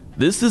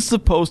 This is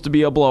supposed to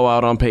be a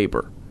blowout on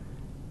paper.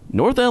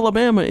 North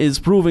Alabama is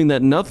proving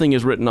that nothing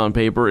is written on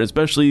paper,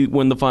 especially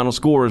when the final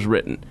score is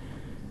written.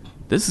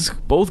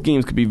 Both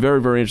games could be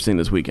very, very interesting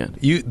this weekend.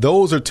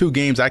 Those are two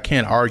games I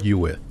can't argue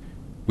with.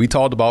 We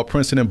talked about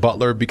Princeton and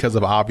Butler because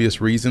of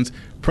obvious reasons.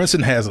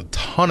 Princeton has a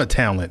ton of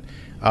talent.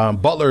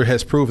 Butler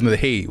has proven that,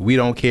 hey, we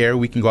don't care.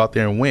 We can go out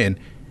there and win.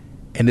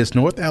 And this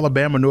North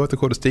Alabama, North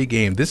Dakota State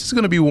game, this is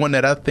going to be one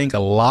that I think a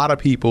lot of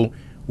people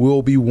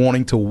will be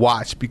wanting to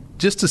watch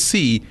just to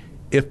see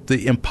if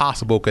the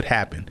impossible could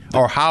happen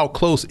or how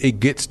close it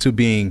gets to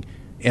being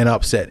an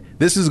upset.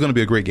 This is going to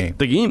be a great game.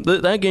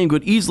 That game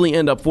could easily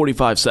end up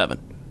 45-7.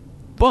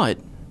 But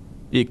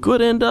it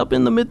could end up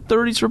in the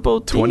mid-30s for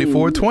both teams.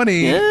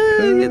 24-20.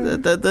 Yeah,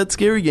 that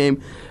scary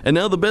game. And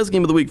now the best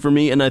game of the week for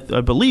me, and I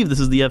believe this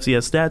is the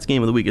FCS Stats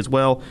game of the week as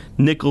well,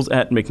 Nichols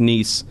at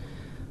McNeese.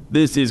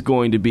 This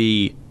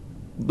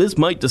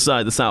might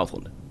decide the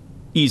Southland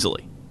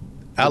easily.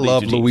 I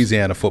love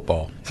Louisiana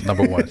football,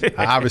 number one.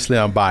 Obviously,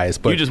 I'm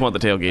biased. But you just want the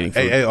tailgating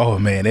food. Oh,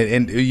 man.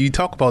 And you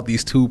talk about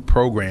these two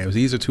programs.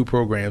 These are two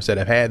programs that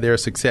have had their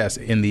success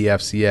in the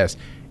FCS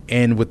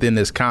and within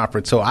this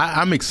conference. So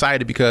I'm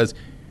excited because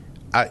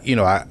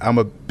I'm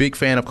a big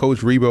fan of Coach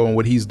Rebo and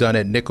what he's done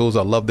at Nichols.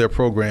 I love their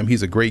program.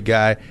 He's a great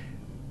guy.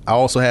 I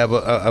also have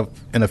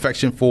an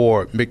affection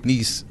for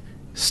McNeese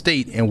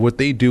State and what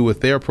they do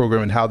with their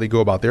program and how they go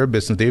about their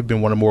business. They've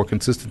been one of the more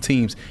consistent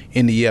teams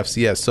in the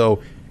FCS.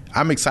 So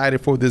I'm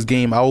excited for this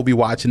game. I will be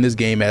watching this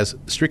game as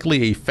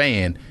strictly a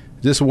fan,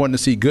 just wanting to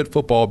see good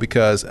football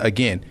because,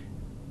 again,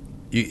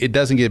 it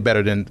doesn't get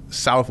better than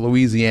South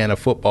Louisiana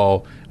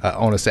football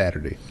on a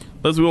Saturday.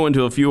 Let's go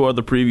into a few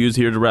other previews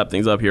here to wrap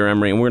things up here,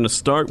 Emery. And we're going to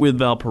start with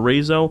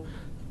Valparaiso.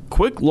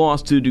 Quick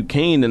loss to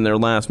Duquesne in their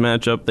last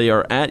matchup. They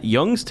are at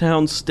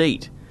Youngstown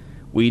State.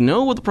 We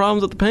know what the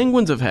problems that the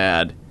Penguins have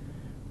had.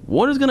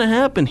 What is going to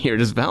happen here?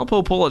 Does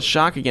Valpo pull a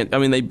shock again? I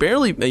mean,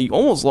 they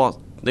almost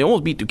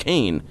beat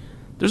Duquesne.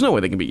 There's no way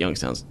they can beat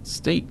Youngstown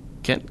State.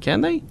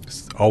 Can they?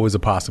 It's always a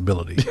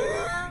possibility.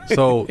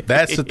 So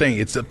that's the thing.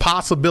 It's a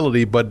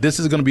possibility, but this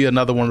is going to be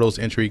another one of those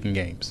intriguing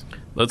games.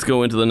 Let's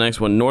go into the next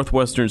one.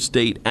 Northwestern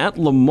State at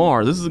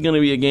Lamar. This is going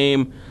to be a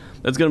game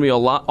that's going to be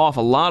off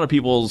a lot of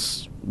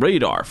people's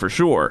radar for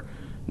sure.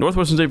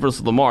 Northwestern State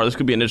versus Lamar. This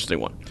could be an interesting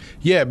one.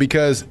 Yeah,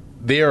 because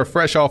they are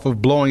fresh off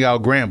of blowing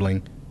out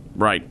Grambling.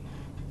 Right.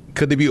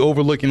 could they be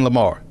overlooking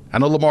Lamar? I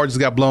know Lamar just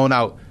got blown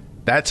out.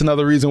 That's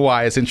another reason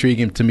why it's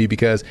intriguing to me,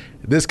 because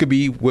this could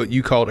be what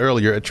you called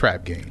earlier a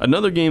trap game.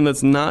 Another game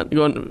that's not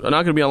going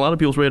to be on a lot of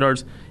people's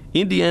radars,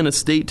 Indiana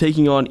State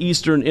taking on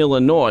Eastern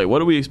Illinois.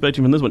 What are we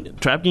expecting from this one?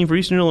 Trap game for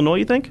Eastern Illinois,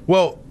 you think?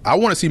 Well, I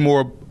want to see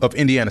more of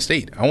Indiana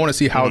State. I want to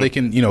see how they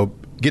can,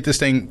 get this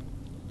thing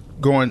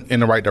going in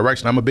the right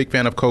direction. I'm a big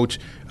fan of Coach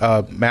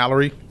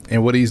Mallory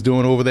and what he's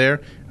doing over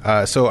there.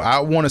 So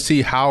I want to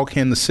see how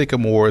can the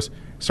Sycamores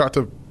start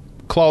to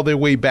claw their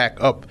way back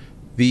up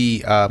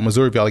the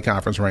Missouri Valley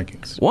Conference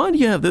rankings. Why do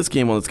you have this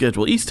game on the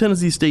schedule? East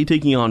Tennessee State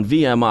taking on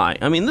VMI.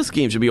 I mean, this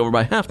game should be over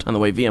by halftime the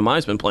way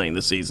VMI's been playing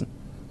this season.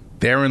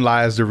 Therein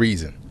lies the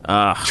reason.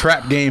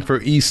 Trap game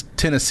for East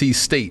Tennessee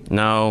State.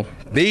 No.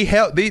 They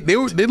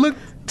looked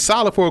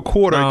solid for a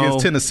quarter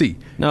against Tennessee.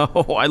 No,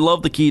 I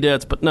love the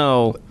Keydets, but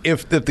no.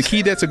 If the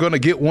Keydets are going to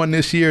get one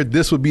this year,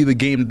 this would be the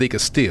game that they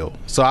could steal.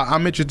 So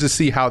I'm interested to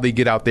see how they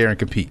get out there and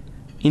compete.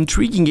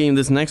 Intriguing game,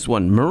 this next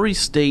one. Murray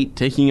State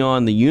taking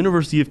on the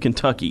University of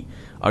Kentucky.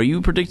 Are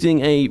you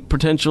predicting a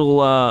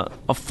potential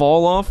a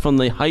fall off from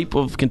the hype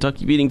of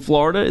Kentucky beating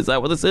Florida? Is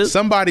that what this is?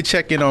 Somebody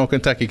check in on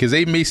Kentucky, because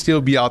they may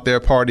still be out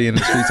there partying in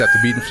the streets after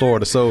beating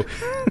Florida. So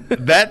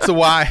that's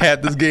why I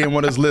had this game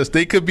on this list.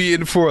 They could be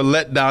in for a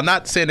letdown.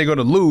 Not saying they're going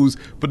to lose,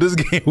 but this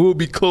game will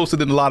be closer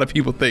than a lot of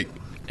people think.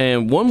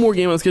 And one more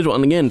game on the schedule.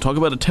 And again, talk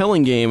about a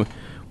telling game.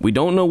 We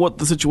don't know what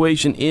the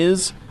situation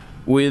is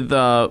with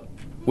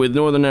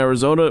Northern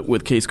Arizona,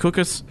 with Case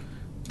Cookus.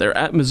 They're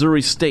at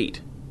Missouri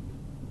State.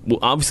 Well,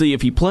 obviously,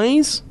 if he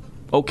plays,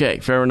 okay,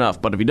 fair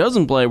enough. But if he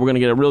doesn't play, we're going to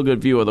get a real good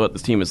view of what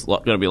this team is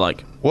going to be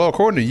like. Well,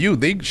 according to you,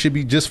 they should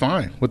be just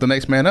fine with the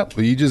next man up.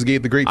 You just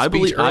gave the great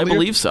speech earlier. I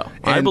believe so.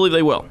 I believe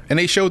they will. And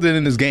they showed it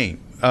in this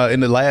game, in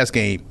the last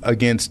game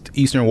against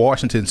Eastern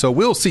Washington. So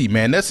we'll see,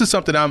 man. This is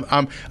something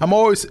I'm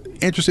always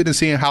interested in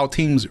seeing how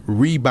teams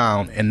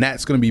rebound, and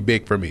that's going to be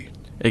big for me.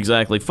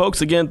 Exactly.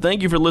 Folks, again,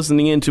 thank you for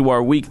listening in to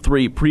our Week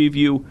 3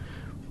 preview.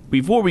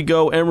 Before we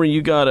go, Emery,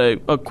 you got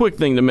a quick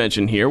thing to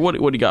mention here. What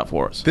do you got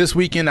for us? This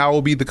weekend, I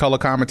will be the color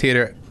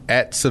commentator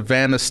at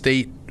Savannah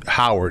State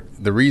Howard.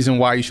 The reason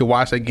why you should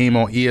watch that game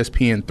on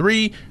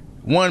ESPN3,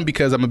 one,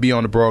 because I'm going to be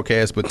on the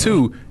broadcast, but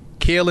two,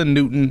 Kalen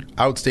Newton,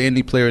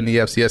 outstanding player in the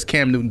FCS,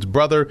 Cam Newton's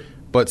brother.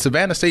 But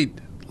Savannah State,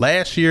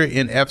 last year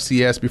in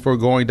FCS before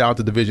going down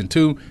to Division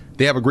II,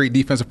 they have a great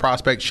defensive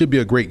prospect. Should be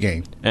a great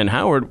game. And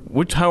Howard,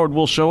 which Howard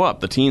will show up?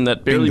 The team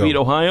that barely beat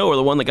Ohio, or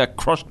the one that got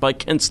crushed by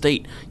Kent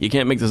State? You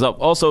can't make this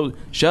up. Also,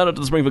 shout out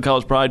to the Springfield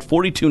College Pride,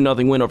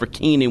 42-0 win over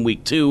Keene in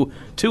Week 2.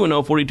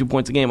 2-0, 42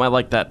 points a game. I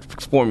like that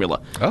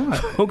formula. Oh.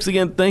 Folks,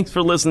 again, thanks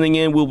for listening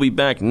in. We'll be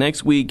back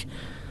next week.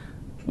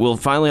 We'll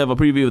finally have a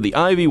preview of the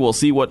Ivy. We'll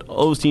see what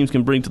those teams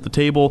can bring to the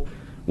table.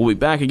 We'll be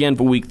back again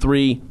for Week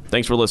 3.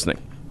 Thanks for listening.